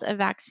build a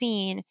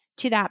vaccine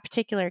to that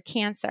particular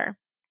cancer.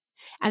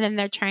 And then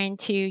they're trying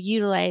to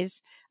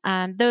utilize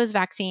those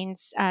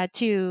vaccines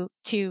to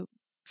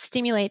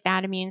stimulate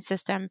that immune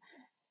system,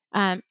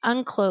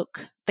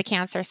 uncloak the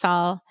cancer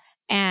cell,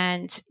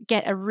 and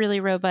get a really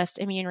robust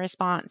immune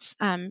response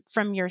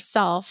from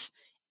yourself.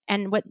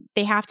 And what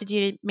they have to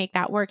do to make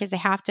that work is they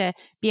have to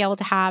be able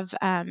to have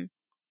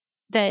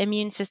the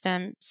immune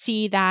system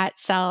see that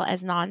cell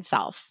as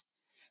non-self.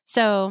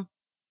 So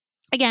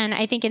again,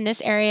 I think in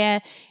this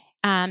area,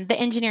 the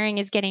engineering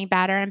is getting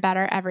better and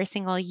better every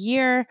single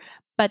year,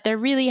 but there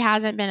really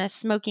hasn't been a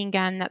smoking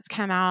gun that's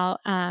come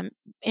out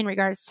in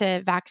regards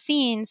to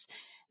vaccines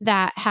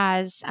that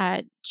has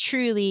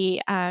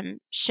truly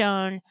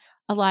shown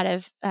a lot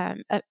of,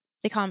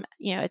 they call them,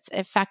 it's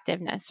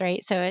effectiveness,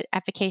 right? So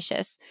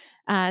efficacious.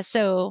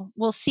 So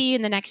we'll see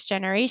in the next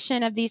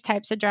generation of these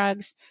types of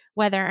drugs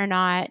whether or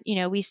not,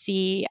 we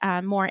see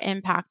more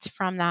impact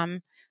from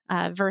them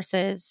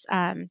versus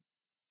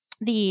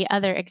the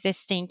other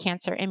existing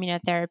cancer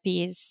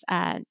immunotherapies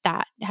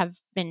that have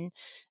been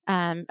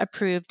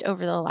approved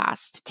over the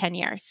last 10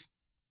 years.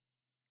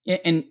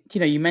 And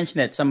you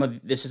mentioned that some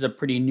of this is a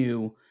pretty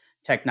new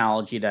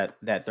technology that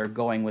they're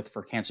going with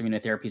for cancer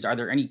immunotherapies. Are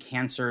there any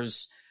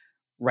cancers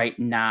right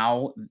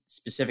now,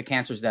 specific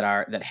cancers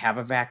that have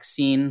a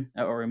vaccine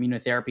or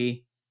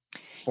immunotherapy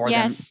for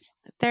them? Yes,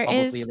 there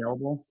publicly is.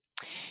 available?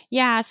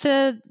 Yeah,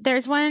 so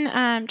there's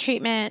one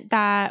treatment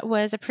that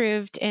was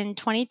approved in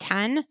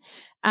 2010,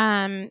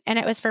 and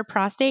it was for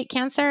prostate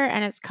cancer,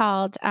 and it's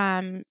called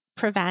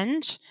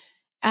Prevenge.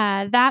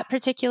 That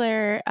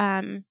particular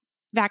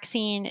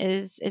vaccine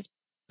is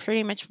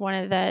pretty much one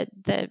of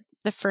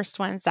the first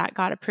ones that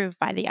got approved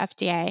by the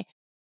FDA.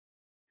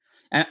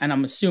 And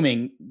I'm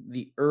assuming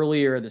the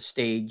earlier the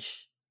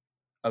stage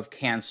of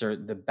cancer,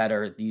 the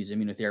better these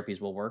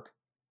immunotherapies will work.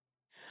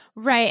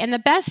 Right. And the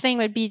best thing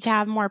would be to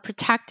have more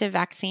protective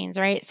vaccines,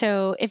 right?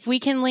 So if we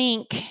can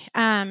link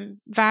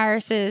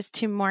viruses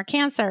to more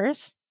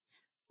cancers,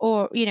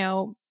 or,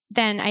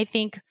 then I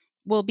think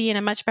we'll be in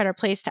a much better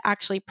place to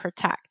actually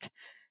protect,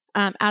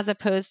 as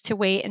opposed to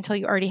wait until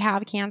you already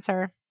have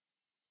cancer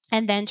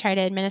and then try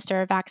to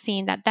administer a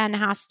vaccine that then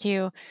has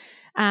to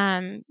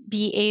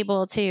be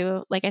able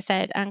to, like I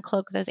said,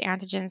 uncloak those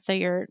antigens so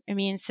your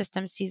immune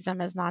system sees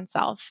them as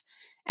non-self,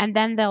 and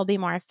then they'll be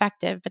more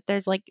effective. But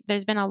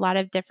there's been a lot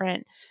of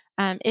different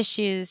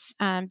issues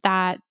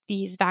that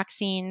these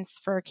vaccines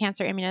for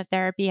cancer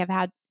immunotherapy have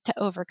had to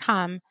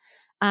overcome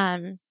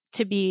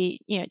to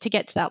be, to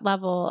get to that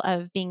level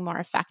of being more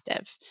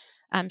effective.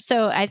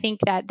 So I think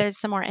that there's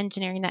some more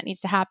engineering that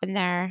needs to happen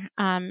there.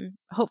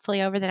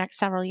 Hopefully over the next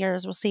several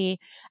years, we'll see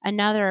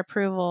another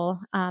approval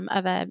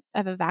of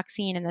a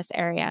vaccine in this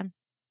area.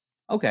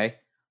 Okay.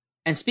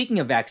 And speaking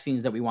of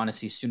vaccines that we want to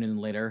see sooner than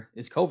later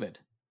is COVID.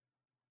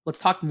 Let's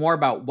talk more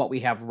about what we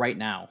have right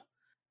now.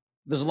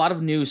 There's a lot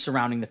of news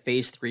surrounding the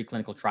phase 3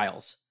 clinical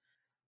trials.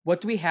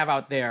 What do we have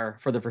out there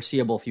for the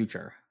foreseeable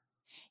future?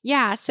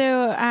 Yeah,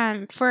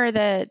 so for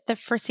the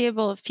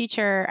foreseeable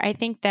future, I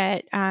think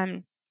that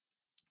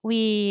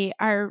we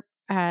are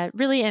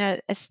really in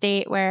a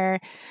state where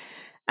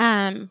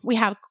we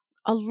have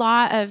a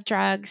lot of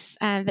drugs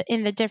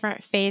in the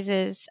different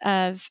phases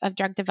of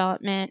drug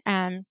development.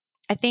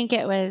 I think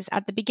it was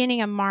at the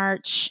beginning of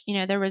March,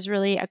 there was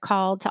really a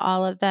call to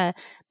all of the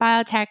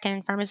biotech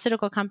and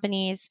pharmaceutical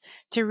companies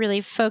to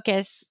really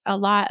focus a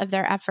lot of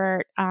their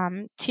effort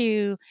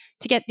to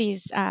get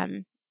these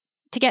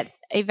to get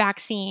a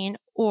vaccine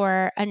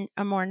or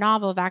a more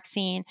novel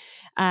vaccine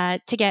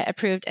to get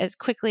approved as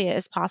quickly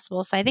as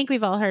possible. So I think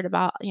we've all heard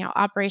about,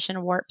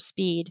 Operation Warp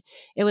Speed.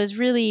 It was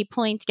really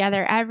pulling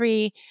together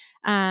every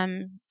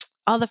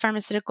all the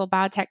pharmaceutical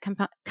biotech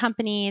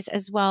companies,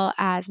 as well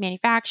as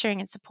manufacturing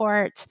and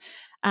support,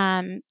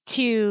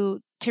 to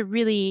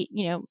really,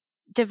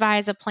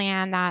 devise a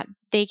plan that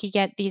they could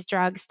get these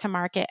drugs to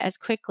market as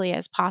quickly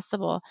as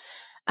possible.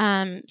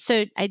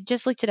 So I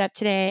just looked it up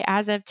today.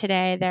 As of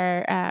today,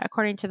 there,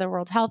 according to the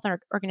World Health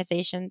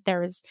Organization, there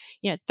was,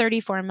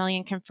 34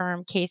 million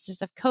confirmed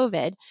cases of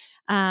COVID.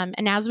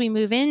 And as we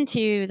move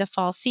into the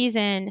fall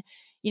season,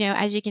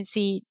 as you can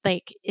see,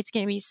 like, it's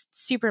going to be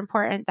super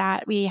important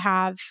that we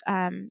have,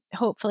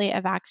 hopefully, a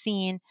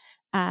vaccine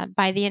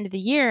by the end of the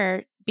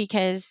year,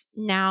 because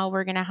now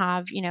we're going to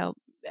have,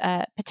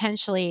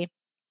 potentially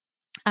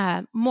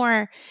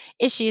more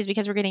issues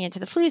because we're getting into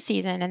the flu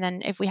season. And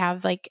then if we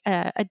have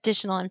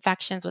additional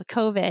infections with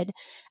COVID,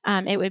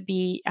 it would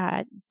be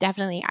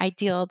definitely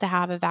ideal to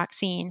have a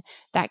vaccine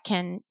that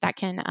can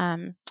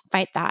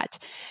fight that.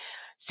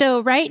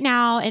 So right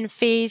now in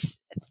phase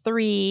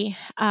 3,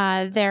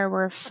 there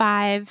were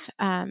 5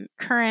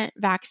 current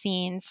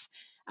vaccines.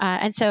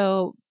 And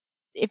so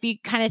if you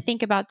kind of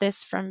think about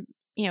this from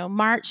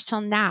March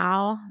till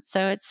now,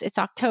 so it's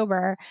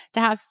October, to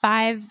have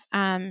 5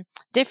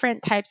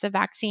 different types of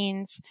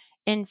vaccines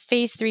in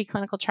phase 3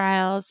 clinical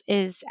trials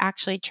is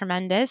actually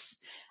tremendous.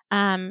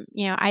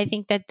 I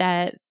think that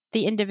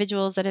the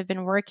individuals that have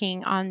been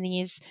working on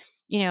these,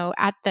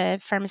 at the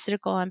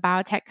pharmaceutical and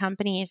biotech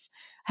companies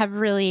have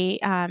really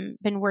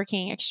been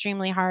working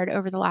extremely hard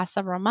over the last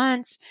several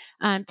months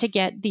to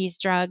get these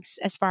drugs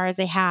as far as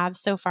they have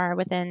so far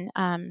within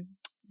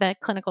the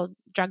clinical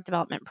drug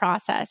development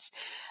process.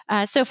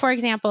 So, for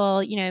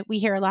example, we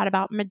hear a lot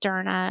about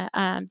Moderna.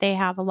 They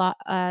have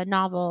a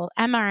novel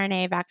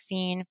mRNA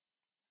vaccine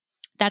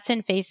that's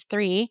in phase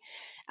 3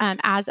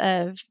 as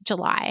of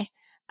July.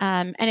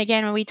 And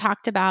again, when we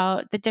talked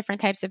about the different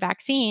types of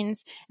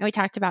vaccines and we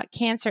talked about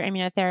cancer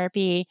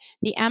immunotherapy,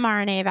 the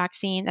mRNA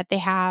vaccine that they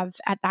have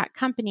at that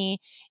company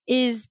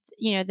is,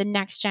 the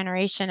next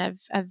generation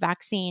of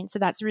vaccine. So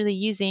that's really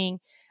using,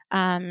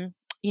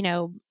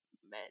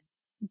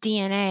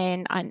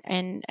 DNA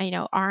and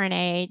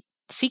RNA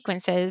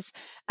sequences,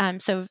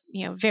 so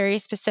very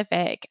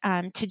specific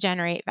to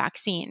generate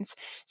vaccines.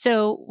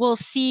 So we'll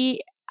see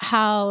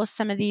how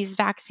some of these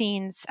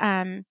vaccines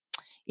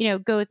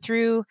go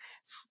through.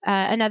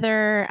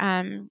 Another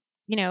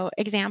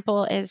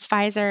example is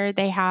Pfizer.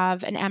 They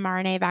have an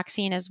mRNA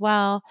vaccine as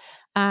well,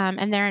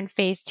 and they're in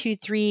phase 2,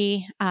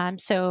 3.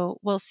 So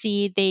we'll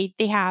see.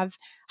 They have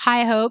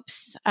high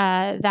hopes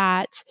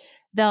that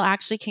they'll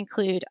actually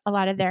conclude a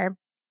lot of their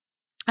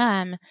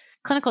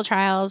clinical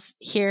trials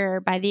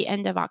here by the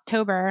end of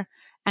October,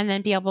 and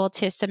then be able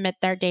to submit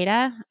their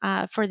data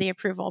for the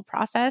approval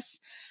process.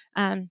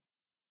 And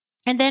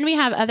then we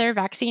have other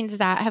vaccines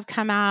that have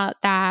come out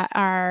that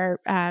are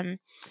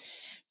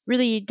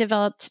really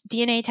developed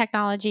DNA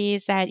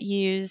technologies that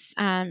use,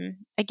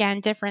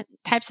 again, different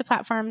types of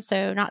platforms.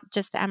 So not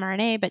just the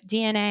mRNA, but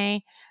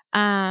DNA.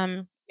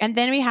 And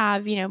then we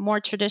have,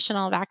 more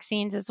traditional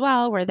vaccines as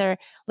well, where they're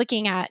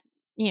looking at,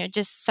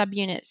 just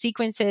subunit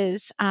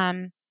sequences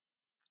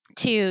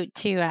to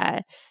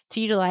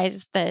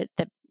utilize the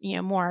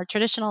more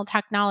traditional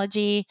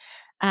technology.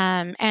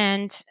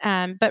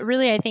 But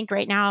really, I think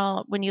right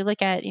now, when you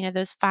look at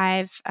those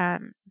 5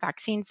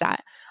 vaccines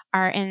that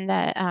are in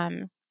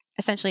the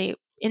essentially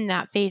in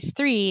that phase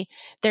 3,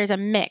 there's a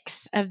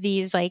mix of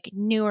these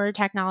newer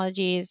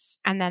technologies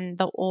and then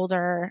the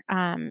older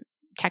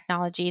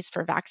technologies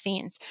for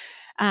vaccines.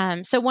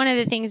 So one of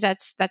the things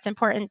that's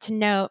important to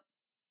note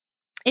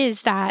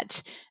is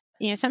that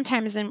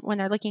sometimes when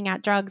they're looking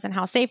at drugs and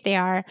how safe they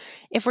are,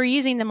 if we're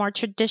using the more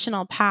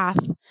traditional path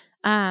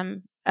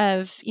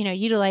of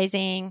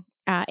utilizing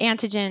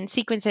antigen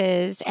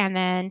sequences and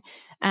then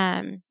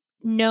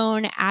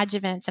known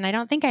adjuvants, and I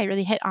don't think I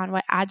really hit on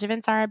what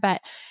adjuvants are,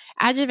 but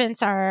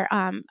adjuvants are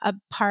a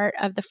part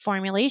of the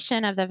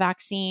formulation of the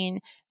vaccine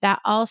that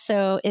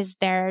also is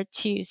there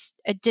to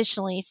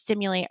additionally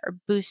stimulate or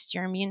boost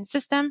your immune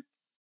system.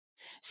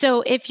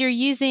 So if you're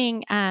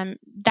using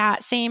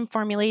that same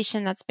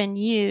formulation that's been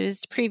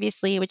used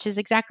previously, which is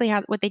exactly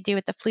what they do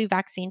with the flu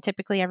vaccine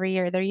typically every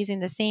year, they're using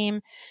the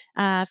same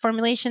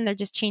formulation, they're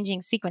just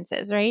changing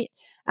sequences, right?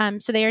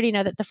 So they already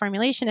know that the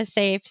formulation is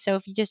safe. So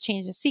if you just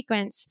change the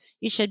sequence,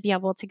 you should be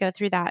able to go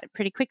through that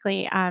pretty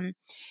quickly.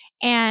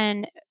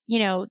 And,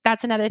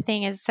 that's another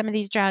thing is some of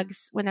these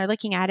drugs, when they're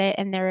looking at it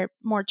and they're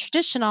more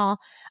traditional,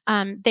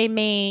 they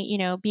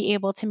may, be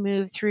able to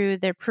move through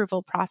the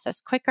approval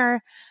process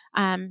quicker.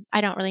 I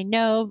don't really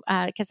know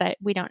because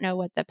we don't know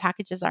what the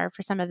packages are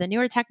for some of the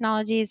newer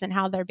technologies and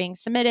how they're being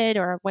submitted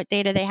or what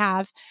data they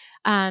have.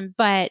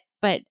 But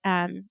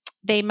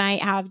they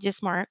might have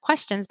just more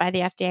questions by the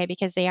FDA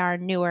because they are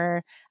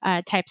newer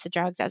types of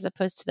drugs as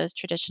opposed to those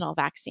traditional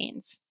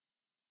vaccines.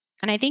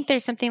 And I think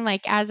there's something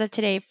like, as of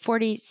today,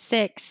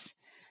 46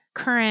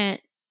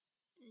 current,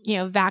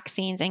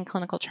 vaccines in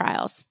clinical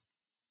trials.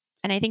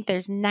 And I think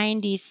there's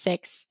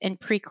 96 in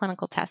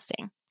preclinical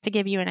testing. to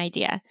give you an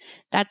idea.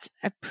 That's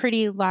a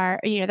pretty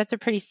large, that's a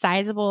pretty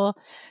sizable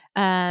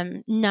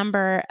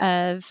number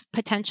of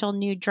potential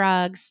new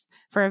drugs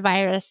for a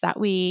virus that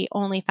we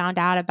only found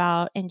out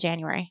about in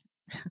January.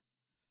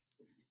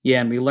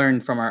 Yeah, and we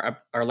learned from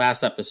our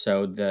last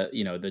episode that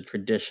the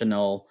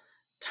traditional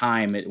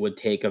time it would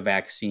take a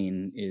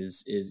vaccine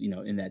is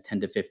in that 10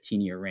 to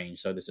 15 year range.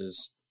 So this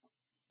is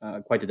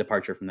quite the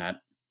departure from that.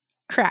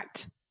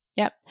 Correct.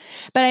 Yep.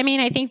 But I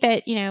mean, I think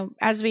that,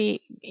 as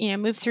we,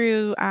 move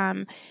through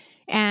and,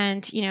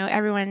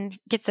 everyone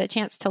gets a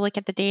chance to look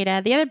at the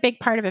data, the other big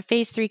part of a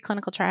phase 3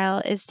 clinical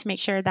trial is to make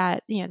sure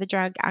that, the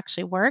drug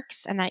actually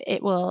works and that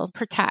it will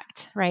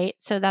protect, right?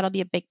 So that'll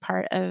be a big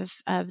part of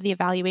the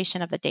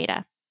evaluation of the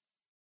data.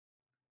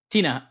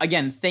 Tina,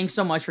 again, thanks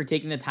so much for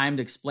taking the time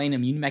to explain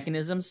immune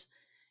mechanisms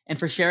and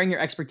for sharing your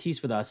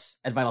expertise with us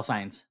at Vital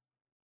Signs.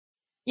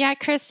 Yeah,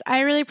 Chris, I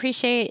really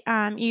appreciate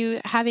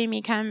you having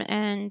me come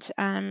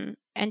and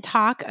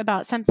talk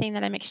about something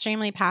that I'm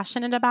extremely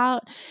passionate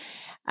about.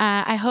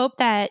 I hope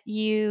that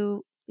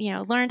you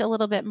learned a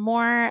little bit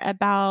more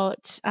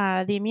about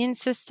the immune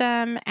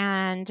system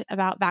and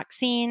about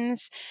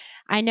vaccines.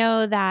 I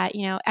know that,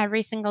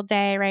 every single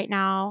day right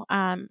now,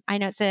 I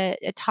know it's a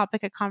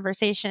topic of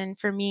conversation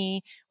for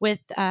me with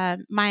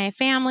my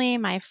family,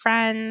 my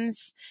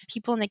friends.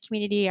 People in the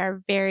community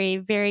are very,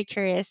 very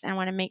curious and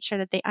want to make sure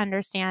that they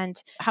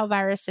understand how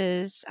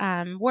viruses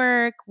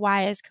work,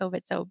 why is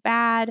COVID so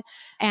bad,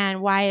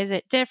 and why is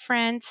it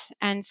different.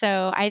 And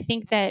so I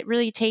think that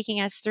really taking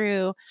us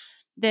through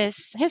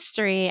this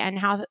history and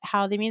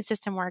how the immune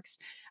system works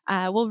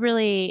will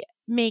really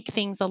make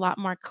things a lot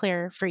more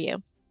clear for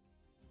you.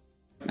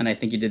 And I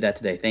think you did that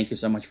today. Thank you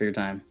so much for your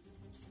time.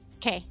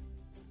 Okay.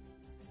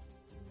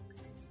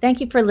 Thank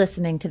you for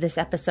listening to this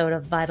episode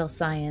of Vital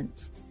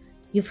Science.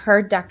 You've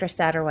heard Dr.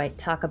 Satterwhite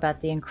talk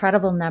about the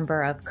incredible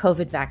number of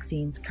COVID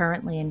vaccines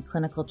currently in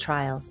clinical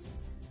trials.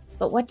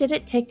 But what did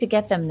it take to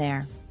get them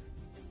there?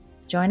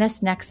 Join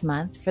us next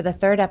month for the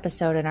third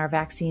episode in our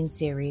vaccine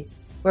series,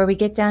 where we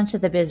get down to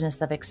the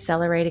business of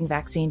accelerating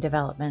vaccine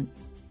development.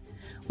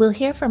 We'll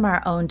hear from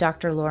our own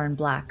Dr. Lauren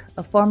Black,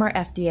 a former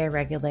FDA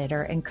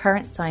regulator and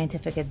current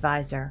scientific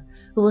advisor,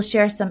 who will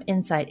share some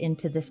insight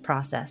into this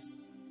process.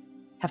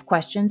 Have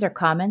questions or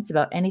comments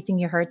about anything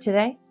you heard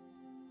today?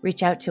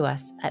 Reach out to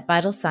us at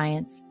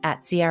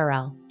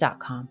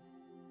vitalscience@crl.com.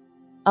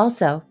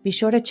 Also, be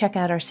sure to check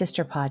out our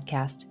sister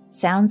podcast,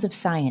 Sounds of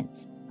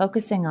Science,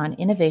 focusing on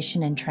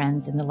innovation and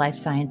trends in the life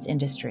science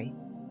industry.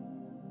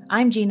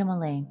 I'm Gina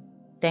Mullane.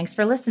 Thanks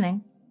for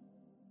listening.